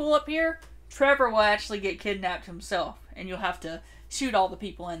enough people up here, Trevor will actually get kidnapped himself, and you'll have to shoot all the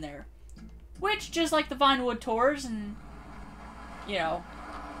people in there. Which, just like the Vinewood tours, and, you know,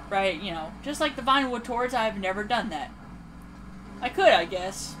 right, you know, just like the Vinewood tours, I've never done that. I could, I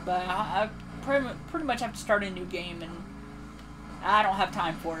guess, but I pretty much have to start a new game, and I don't have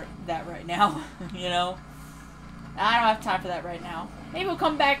time for that right now, you know. I don't have time for that right now. Maybe we'll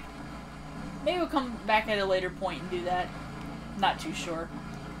come back at a later point and do that. Not too sure.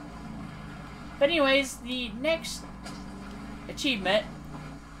 But anyways, the next achievement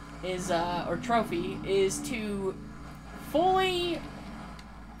is, or trophy, is to fully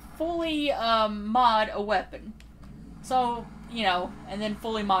mod a weapon. So, you know, and then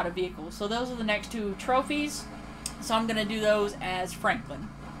fully mod a vehicle. So those are the next 2 trophies. So I'm gonna do those as Franklin.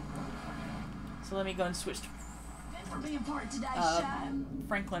 So let me go and switch to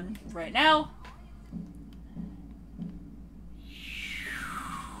Franklin right now.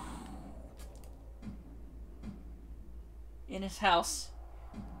 In his house.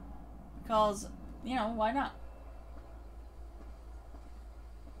 Because, you know, why not?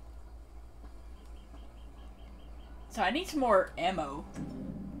 So I need some more ammo.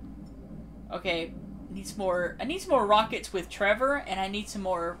 Okay, I need some more rockets with Trevor, and I need some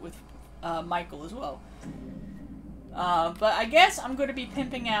more with Michael as well. But I guess I'm going to be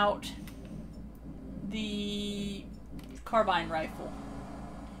pimping out the carbine rifle.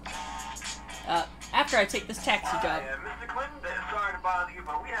 After I take this taxi job. Mr. Clinton, sorry to bother you,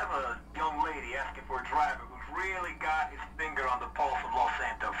 but we have a young lady asking for a driver who's really got his finger on the pulse of Los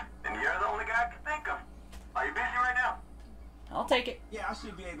Santos. And you're the only guy I can think of. Are you busy right now? I'll take it. Yeah, I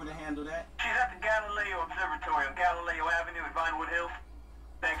should be able to handle that. She's at the Galileo Observatory on Galileo Avenue at Vinewood Hills.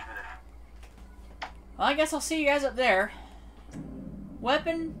 Thanks for this. Well, I guess I'll see you guys up there.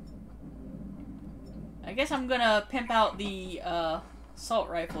 Weapon. I guess I'm gonna pimp out the assault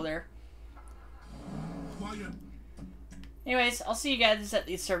rifle there. Anyways, I'll see you guys at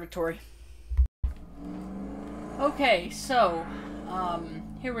the observatory. Okay, so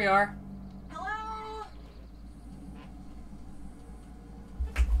here we are. Hello?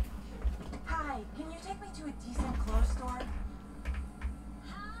 Hi, can you take me to a decent clothes store?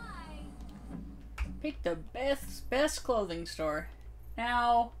 Hi. Pick the best clothing store.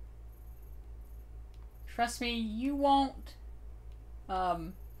 Now, trust me, you won't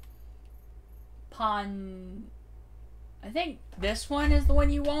I think this one is the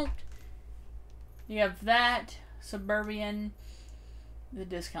one you won't. You have that, Suburban, the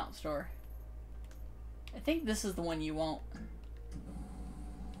discount store. I think this is the one you won't.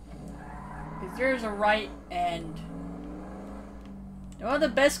 Because there's a right and one of the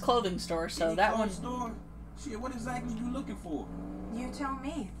best clothing stores, so Any that clothes one. Store? Shit, what exactly you looking for? You tell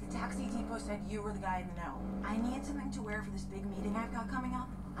me. The taxi depot said you were the guy in the know. I need something to wear for this big meeting I've got coming up.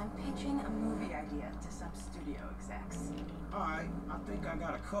 I'm pitching a movie idea to some studio execs. Alright, I think I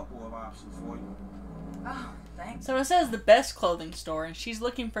got a couple of options for you. Oh, thanks. So it says the best clothing store, and she's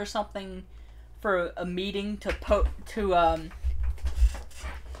looking for something for a meeting to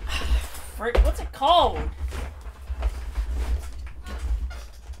what's it called?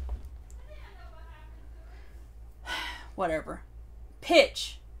 Whatever.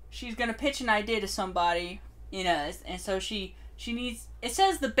 Pitch. She's gonna pitch an idea to somebody, and so she needs. It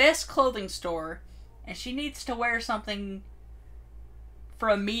says the best clothing store, and she needs to wear something for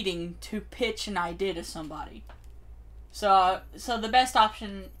a meeting to pitch an idea to somebody. So the best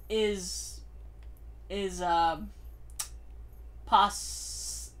option is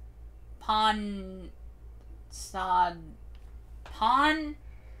Pawn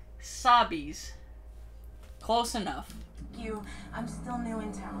Sabis. Close enough. You, I'm still new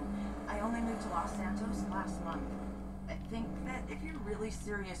in town. I only moved to Los Santos last month. I think that if you're really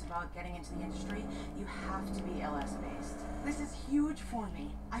serious about getting into the industry, you have to be LS based. This is huge for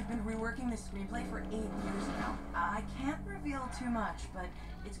me. I've been reworking this screenplay for 8 years now. I can't reveal too much, but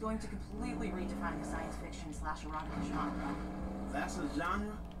it's going to completely redefine the science fiction / erotica genre. That's a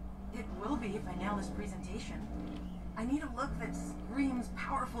genre? It will be if I nail this presentation. I need a look that screams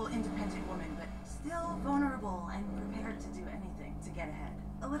powerful, independent woman, but still vulnerable and prepared to do anything to get ahead.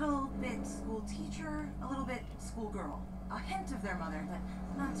 A little bit school teacher, a little bit schoolgirl. A hint of their mother, but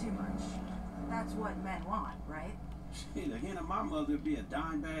not too much. That's what men want, right? Shit, a hint of my mother would be a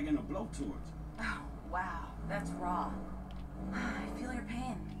dime bag and a blowtorch. Oh, wow, that's raw. I feel your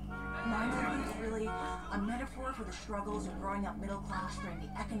pain. My movie is really a metaphor for the struggles of growing up middle class during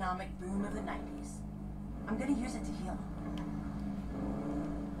the economic boom of the 90s. I'm gonna use it to heal.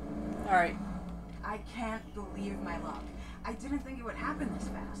 Alright. I can't believe my luck. I didn't think it would happen this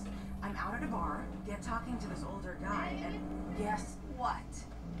fast. I'm out at a bar, get talking to this older guy, and guess what?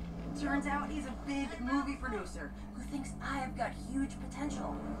 Turns out he's a big movie producer who thinks I've got huge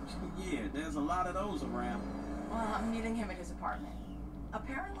potential. Yeah, there's a lot of those around. Well, I'm meeting him at his apartment.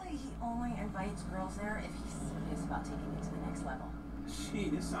 Apparently, he only invites girls there if he's serious about taking it to the next level.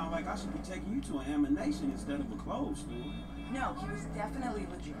 Shit, it sounds like I should be taking you to an ammunition instead of a clothes store. No, he was definitely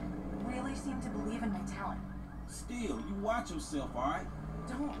legit. Really seemed to believe in my talent. Still, you watch yourself, alright?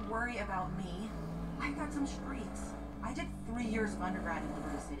 Don't worry about me. I got some streaks. I did 3 years of undergrad in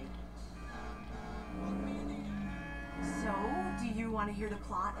Liberty City. So, do you want to hear the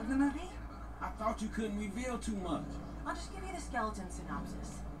plot of the movie? I thought you couldn't reveal too much. I'll just give you the skeleton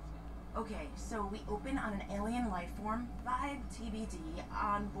synopsis. Okay, so we open on an alien life form, vibe TBD,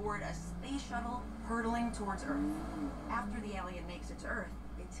 on board a space shuttle hurtling towards Earth. After the alien makes it to Earth,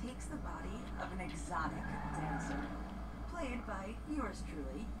 it takes the body of an exotic dancer, played by yours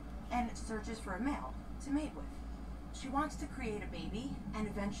truly, and searches for a male to mate with. She wants to create a baby, and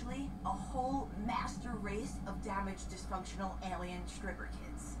eventually, a whole master race of damaged, dysfunctional alien stripper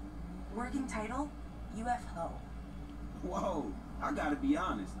kids. Working title, UFO. Whoa, I gotta be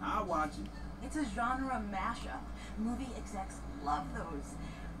honest, I'll watch it. It's a genre mashup. Movie execs love those.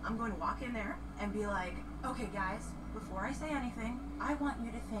 I'm going to walk in there and be like, okay guys, before I say anything, I want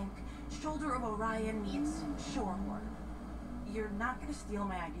you to think Shoulder of Orion meets Shore Horror. You're not going to steal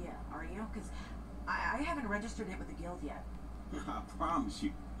my idea, are you? Because I haven't registered it with the guild yet. I promise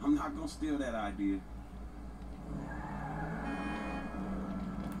you, I'm not gonna steal that idea.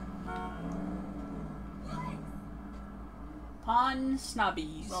 Pawn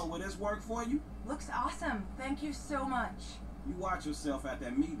Snobbies. So, will this work for you? Looks awesome. Thank you so much. You watch yourself at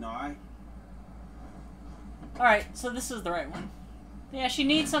that meeting, alright? Alright, so this is the right one. Yeah, she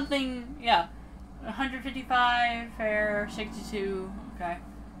needs something, yeah. 155, fair, 62, okay.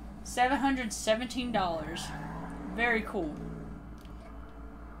 $717. Very cool.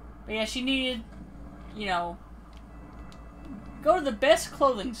 But yeah, she needed, you know, go to the best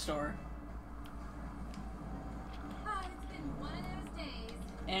clothing store. Oh, it's been one of those days.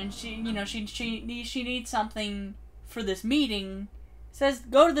 And she, you know, she needs something for this meeting. It says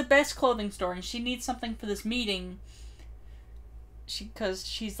go to the best clothing store, and she needs something for this meeting. Because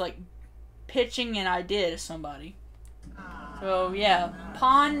she's like pitching an idea to somebody. So yeah,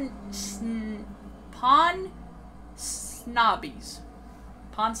 Pawn Snobbies,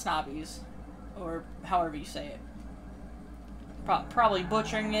 or however you say it. Probably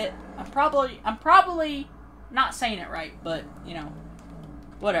butchering it. I'm probably not saying it right, but you know,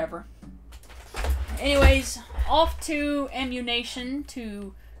 whatever. Anyways, off to ammunition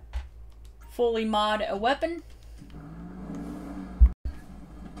to fully mod a weapon.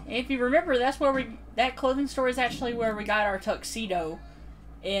 If you remember, that's where that clothing store is actually where we got our tuxedo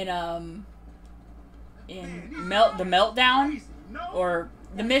in the Meltdown, or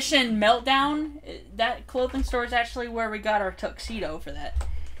the Mission Meltdown. That clothing store is actually where we got our tuxedo for that.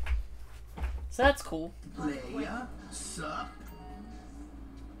 So that's cool.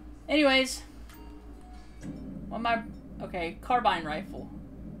 Anyways, okay, carbine rifle.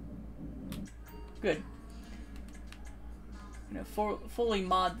 Good. I'm gonna fully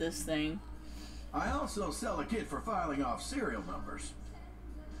mod this thing. I also sell a kit for filing off serial numbers.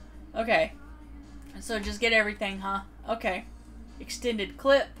 Okay. So just get everything, huh? Okay. Extended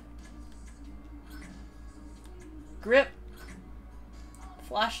clip. Grip.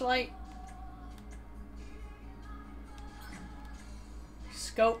 Flashlight.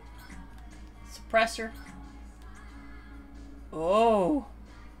 Scope. Suppressor. Oh.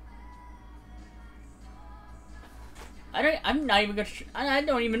 I'm not even gonna. I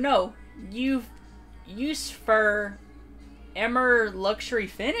don't even know. You've used for Emmer Luxury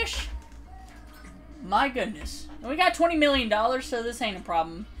Finish? My goodness. We got $20 million, so this ain't a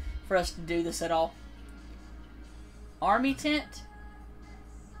problem for us to do this at all. Army tent.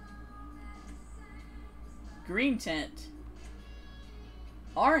 Green tent.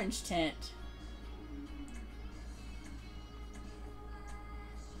 Orange tent.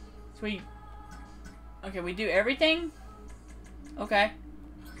 Sweet. Okay, we do everything? Okay.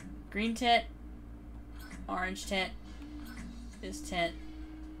 Green tent. Orange tent. This tent.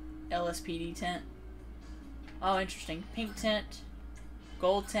 LSPD tent. Oh, interesting. Pink tent.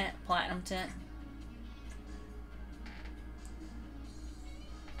 Gold tent. Platinum tent.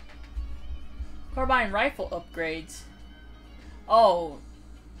 Carbine rifle upgrades. Oh.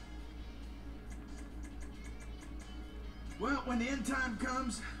 Well, when the end time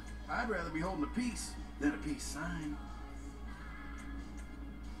comes, I'd rather be holding a peace than a peace sign.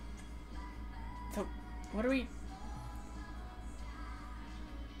 So, what do we...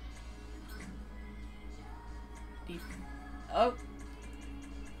 Oh.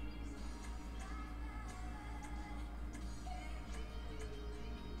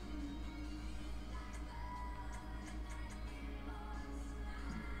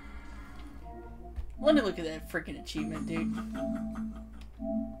 Let me look at that freaking achievement, dude.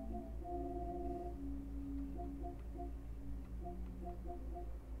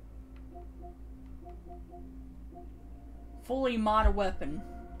 Fully mod a weapon.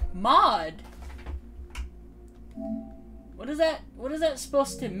 Mod? What is that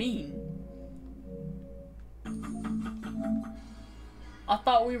supposed to mean? I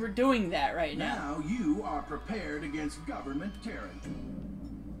thought we were doing that right now. Now you are prepared against government tyranny.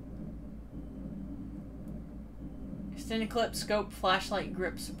 Extended clip, scope, flashlight,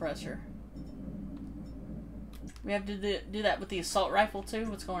 grip, suppressor. We have to do that with the assault rifle too?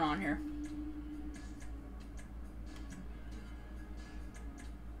 What's going on here?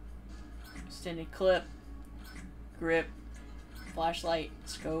 Extended clip, grip, flashlight,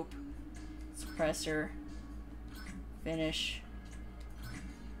 scope, suppressor, finish,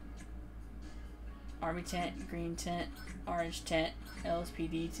 army tent, green tent, orange tent,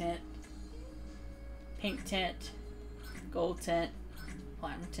 LSPD tent, pink tent, gold tent,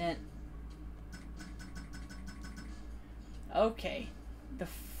 platinum tent. Okay. The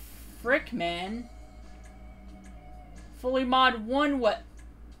frick, man. Fully mod one what?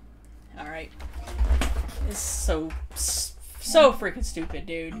 Alright. This is so freaking stupid,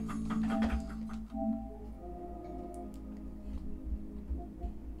 dude.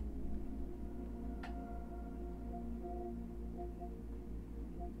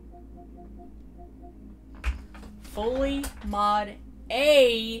 Fully mod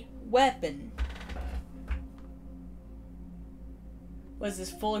a weapon. Was this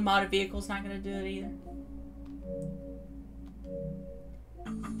fully modded vehicle's not gonna do it either?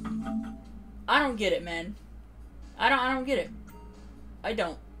 don't get it, man. I don't get it. I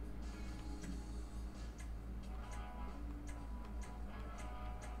don't.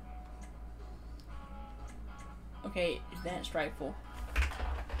 Okay, advanced rifle.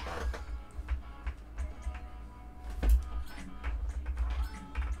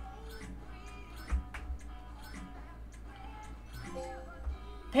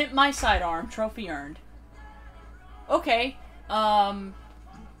 Pimp my sidearm, trophy earned. Okay, so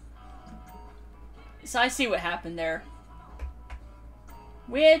I see what happened there.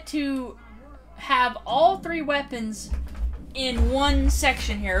 We had to have all 3 weapons in one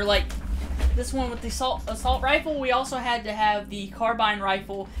section here, like this one with the assault rifle. We also had to have the carbine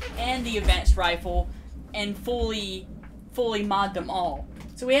rifle and the advanced rifle and fully mod them all.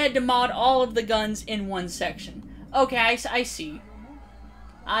 So we had to mod all of the guns in one section. Okay, I see.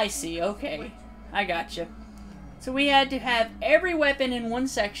 I see, okay. I gotcha. So we had to have every weapon in one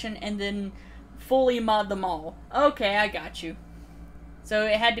section and then fully mod them all. Okay, I got you. So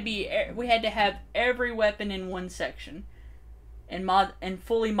it had to be, we had to have every weapon in one section and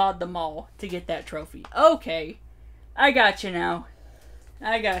fully mod them all to get that trophy. Okay, I got you now.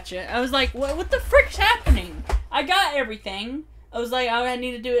 I got you. I was like, what the frick's happening? I got everything. I was like, I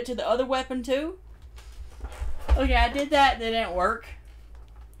need to do it to the other weapon too. Okay, I did that. That didn't work.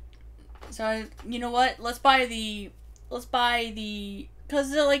 So you know what? Let's buy the,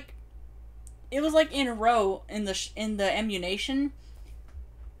 cause they're like, it was like in a row in the ammunition.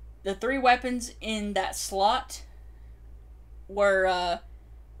 The 3 weapons in that slot were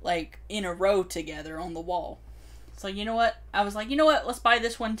like in a row together on the wall. So you know what? I was like, you know what? Let's buy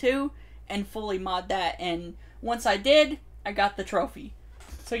this one too and fully mod that. And once I did, I got the trophy.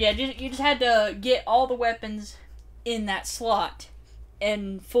 So yeah, you just had to get all the weapons in that slot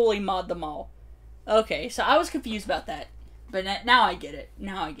and fully mod them all. Okay, so I was confused about that, but now I get it.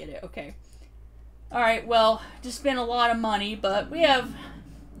 Now I get it. Okay. All right. Well, just spent a lot of money, but we have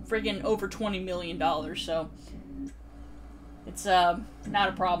friggin' over $20 million, so it's not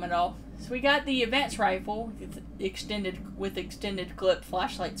a problem at all. So we got the advanced rifle with extended clip,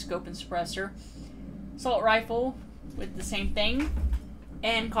 flashlight, scope, and suppressor. Assault rifle with the same thing,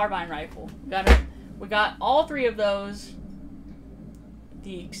 and carbine rifle. We got all 3 of those.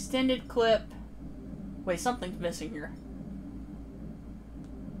 The extended clip. Wait, something's missing here.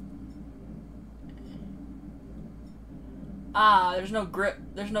 Ah, there's no grip.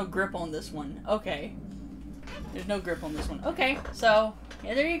 There's no grip on this one. Okay. There's no grip on this one. Okay, so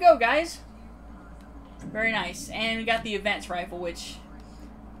yeah, there you go, guys. Very nice. And we got the advanced rifle, which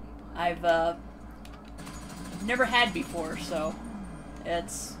I've never had before, so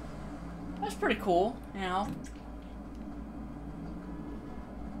that's pretty cool, you know.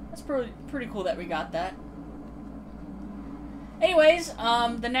 That's pretty cool that we got that. Anyways,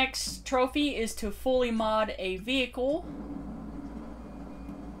 the next trophy is to fully mod a vehicle.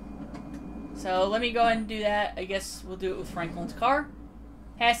 So let me go ahead and do that. I guess we'll do it with Franklin's car.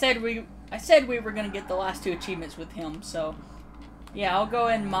 Hey, I said we were gonna get the last 2 achievements with him. So yeah, I'll go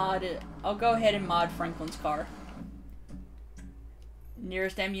ahead and mod it. I'll go ahead and mod Franklin's car.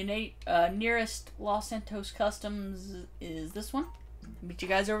 Nearest Los Santos Customs is this one. Meet you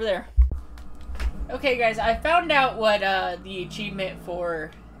guys over there. Okay, guys, I found out what the achievement for.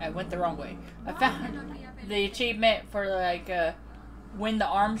 I went the wrong way. I found the achievement for like win the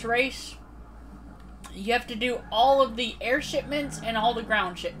arms race. You have to do all of the air shipments and all the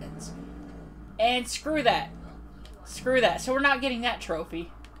ground shipments. And screw that. Screw that. So we're not getting that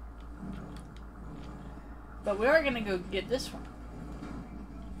trophy. But we are going to go get this one.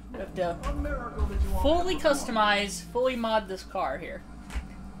 We have to fully customize, fully mod this car here.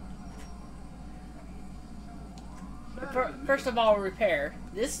 First of all, repair.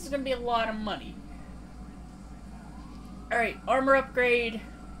 This is going to be a lot of money. Alright, armor upgrade.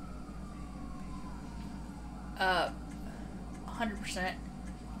 100%.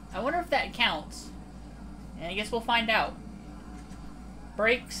 I wonder if that counts. And I guess we'll find out.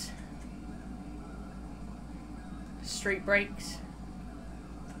 Brakes. Street brakes.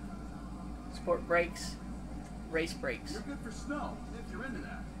 Sport brakes. Race brakes. You're good for snow, if you're into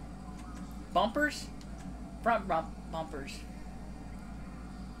that. Bumpers? Front bumpers.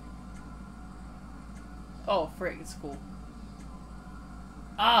 Oh, frick, it's cool.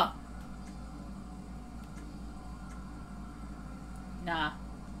 Ah! Nah.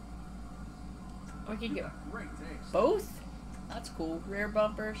 We can get both? That's cool. Rear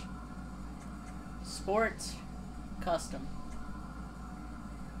bumpers. Sports. Custom.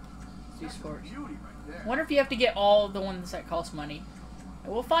 Let's do sports. Wonder if you have to get all the ones that cost money.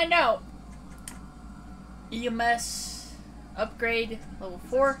 We'll find out. EMS upgrade level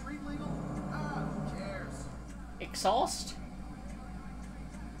 4. Exhaust?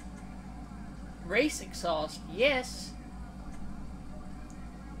 Race exhaust, yes.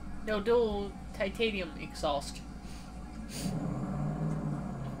 No, dual titanium exhaust.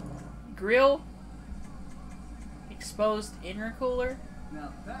 Grill. Exposed intercooler.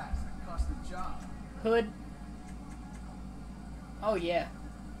 Now that's a custom job. Hood. Oh yeah.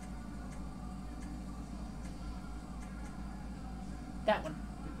 That one.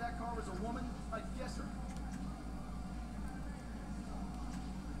 If that car was a woman, I'd guess her.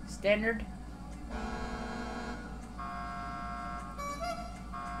 Standard.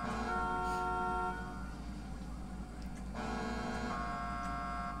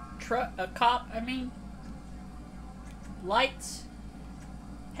 A cop, I mean. Lights.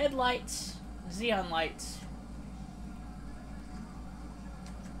 Headlights. Xeon lights.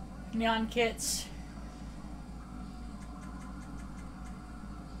 Neon kits.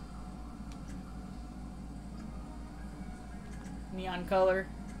 Neon color.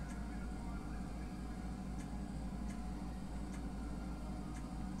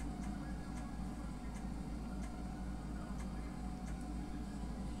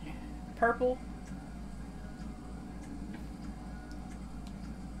 Purple.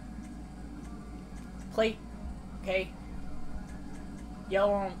 Plate. Okay.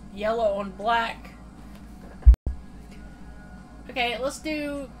 Yellow on black. Okay, let's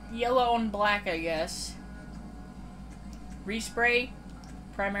do yellow on black, I guess. Respray.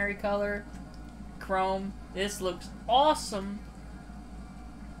 Primary color. Chrome. This looks awesome.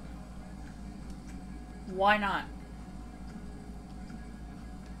 Why not?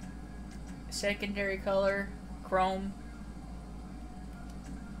 Secondary color. Chrome.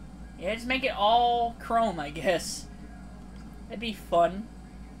 Yeah, just make it all chrome, I guess. That'd be fun.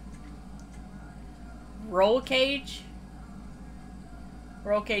 Roll cage.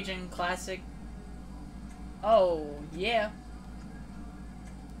 Roll cage in classic. Oh, yeah.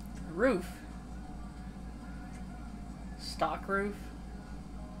 Roof. Stock roof.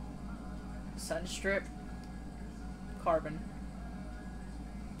 Sun strip. Carbon.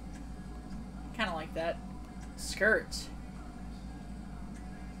 Kind of like that. Skirts.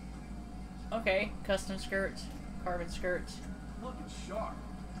 Okay, custom skirts. Carbon skirts. Looking sharp.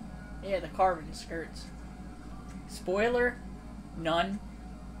 Yeah, the carbon skirts. Spoiler? None.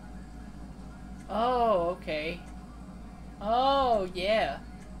 Oh, okay. Oh, yeah.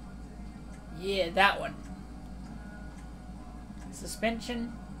 Yeah, that one.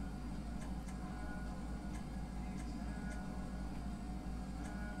 Suspension.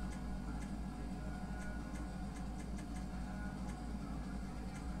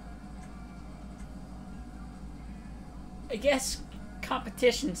 I guess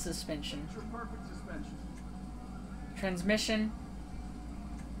competition suspension. It's your perfect suspension. Transmission.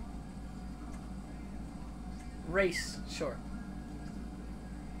 Race, sure.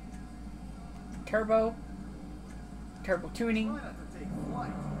 Turbo. Turbo tuning. Try not to take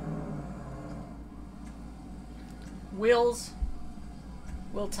flight. Wheels.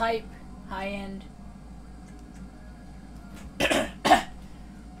 Wheel type. High end.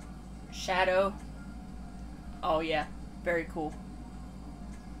 Shadow. Oh yeah. Very cool.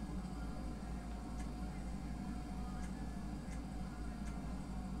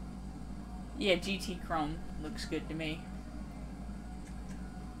 Yeah, GT Chrome looks good to me.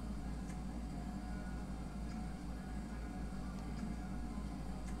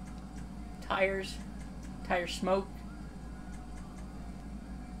 Tires. Tire smoke.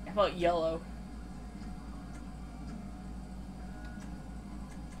 How about yellow?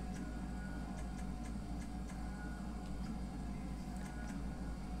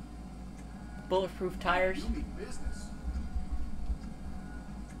 Bulletproof tires. You mean business.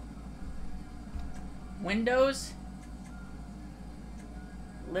 Windows.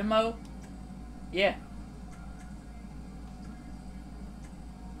 Limo. Yeah.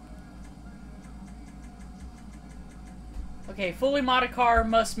 Okay, fully modded car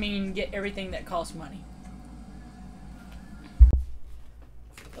must mean get everything that costs money.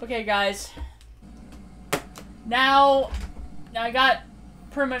 Okay, guys. Now I got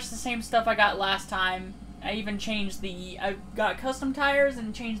pretty much the same stuff I got last time. I even changed I got custom tires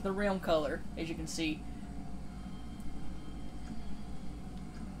and changed the rim color, as you can see.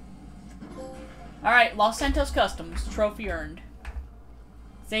 Alright, Los Santos Customs, trophy earned.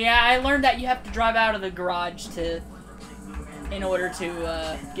 So yeah, I learned that you have to drive out of the garage in order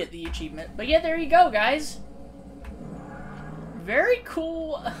to get the achievement. But yeah, there you go, guys. Very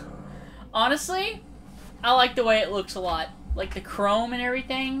cool. Honestly, I like the way it looks a lot. Like the chrome and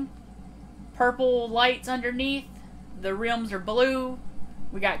everything. Purple lights underneath. The rims are blue.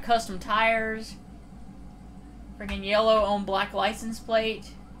 We got custom tires. Freaking yellow on black license plate.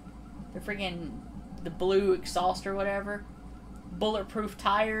 The blue exhaust or whatever. Bulletproof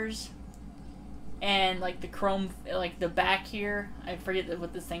tires. And like the chrome, like the back here. I forget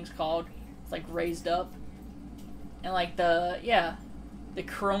what this thing's called. It's like raised up. And like the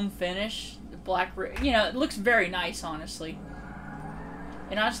chrome finish. The black, you know, it looks very nice, honestly.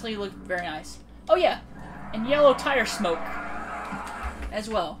 It honestly looked very nice. Oh yeah, and yellow tire smoke as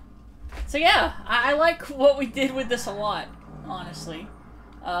well. So yeah, I like what we did with this a lot, honestly.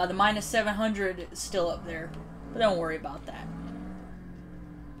 The minus 700 is still up there, but don't worry about that.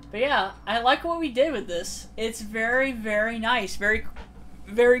 But yeah, I like what we did with this. It's very, very nice. Very,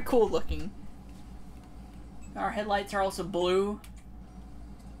 very cool looking. Our headlights are also blue.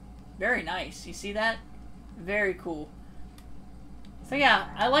 Very nice. You see that? Very cool. So yeah,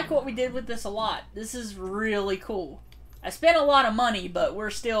 I like what we did with this a lot. This is really cool. I spent a lot of money, but we're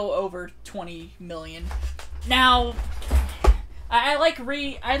still over 20 million. Now, I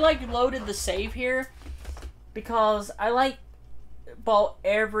loaded the save here because I bought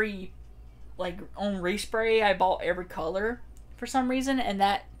every, on respray, I bought every color for some reason, and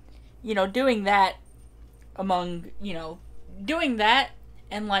that, you know, doing that and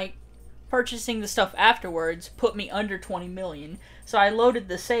purchasing the stuff afterwards put me under 20 million. So I loaded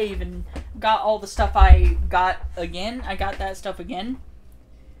the save and got all the stuff I got again. I got that stuff again.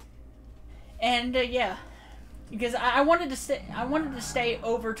 And yeah, because I wanted to stay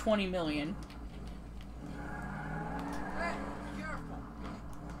over 20 million.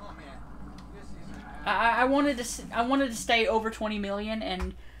 I wanted to stay over 20 million,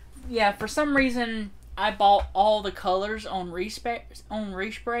 and yeah, for some reason I bought all the colors on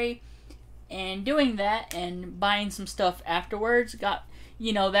respray. And doing that and buying some stuff afterwards got,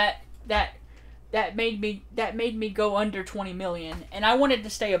 you know, that made me go under 20 million, and I wanted to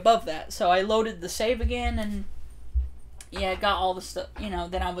stay above that. So I loaded the save again, and yeah, got all the stuff, you know,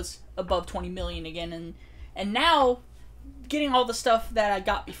 then I was above 20 million again, and now getting all the stuff that I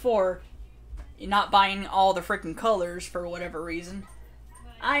got before, not buying all the freaking colors for whatever reason,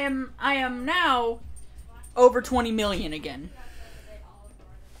 I am now over 20 million again.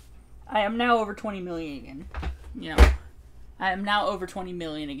 I am now over 20 million again. You know, I am now over 20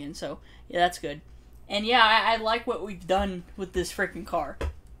 million again, so yeah, that's good. And yeah, I like what we've done with this freaking car.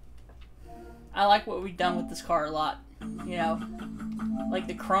 I like what we've done with this car a lot. You know, like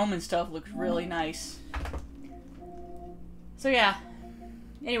the chrome and stuff looks really nice. So yeah,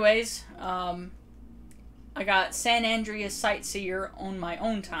 anyways, I got San Andreas Sightseer on my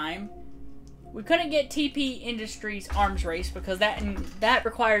own time. We couldn't get TP Industries Arms Race because that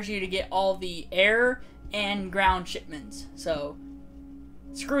requires you to get all the air and ground shipments. So,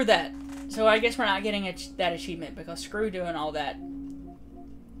 screw that. So I guess we're not getting that achievement because screw doing all that.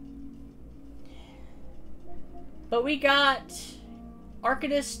 But we got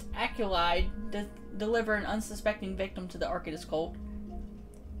Arcadist Aculide to deliver an unsuspecting victim to the Arcadist cult.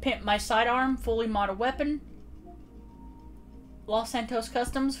 Pimp My Sidearm, fully modded weapon. Los Santos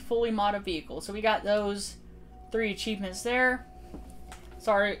Customs, fully modded vehicle. So we got those 3 achievements there.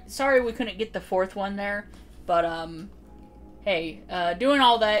 Sorry we couldn't get the 4th one there, but hey, doing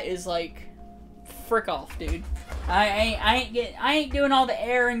all that is like frick off, dude. I ain't doing all the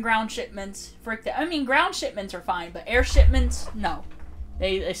air and ground shipments. Frick that. I mean, ground shipments are fine, but air shipments, no,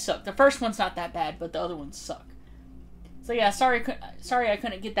 they suck. The first one's not that bad, but the other ones suck. So yeah, sorry I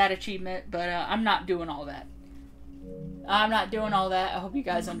couldn't get that achievement, but I'm not doing all that. I'm not doing all that. I hope you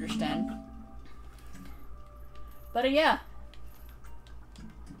guys understand. But yeah.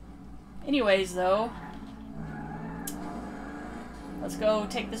 Anyways, though, let's go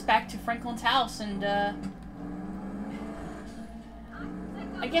take this back to Franklin's house, and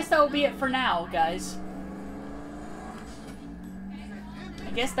I guess that will be it for now, guys.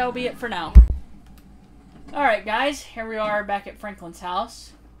 I guess that will be it for now. Alright, guys, here we are back at Franklin's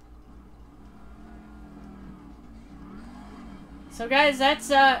house. So guys,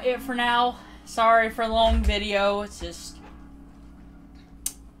 that's it for now. Sorry for a long video. It's just,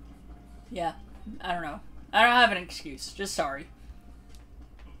 yeah, I don't know. I don't have an excuse. Just sorry.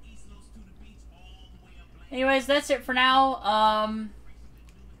 Anyways, that's it for now.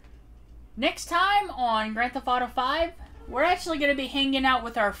 Next time on Grand Theft Auto 5, we're actually going to be hanging out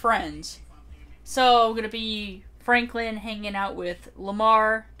with our friends. So, I'm going to be Franklin hanging out with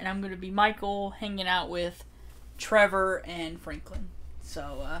Lamar, and I'm going to be Michael hanging out with Trevor and Franklin.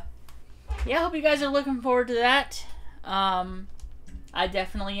 So, yeah, I hope you guys are looking forward to that. I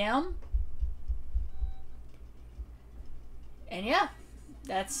definitely am. And yeah,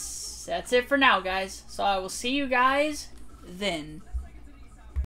 that's it for now, guys. So I will see you guys then.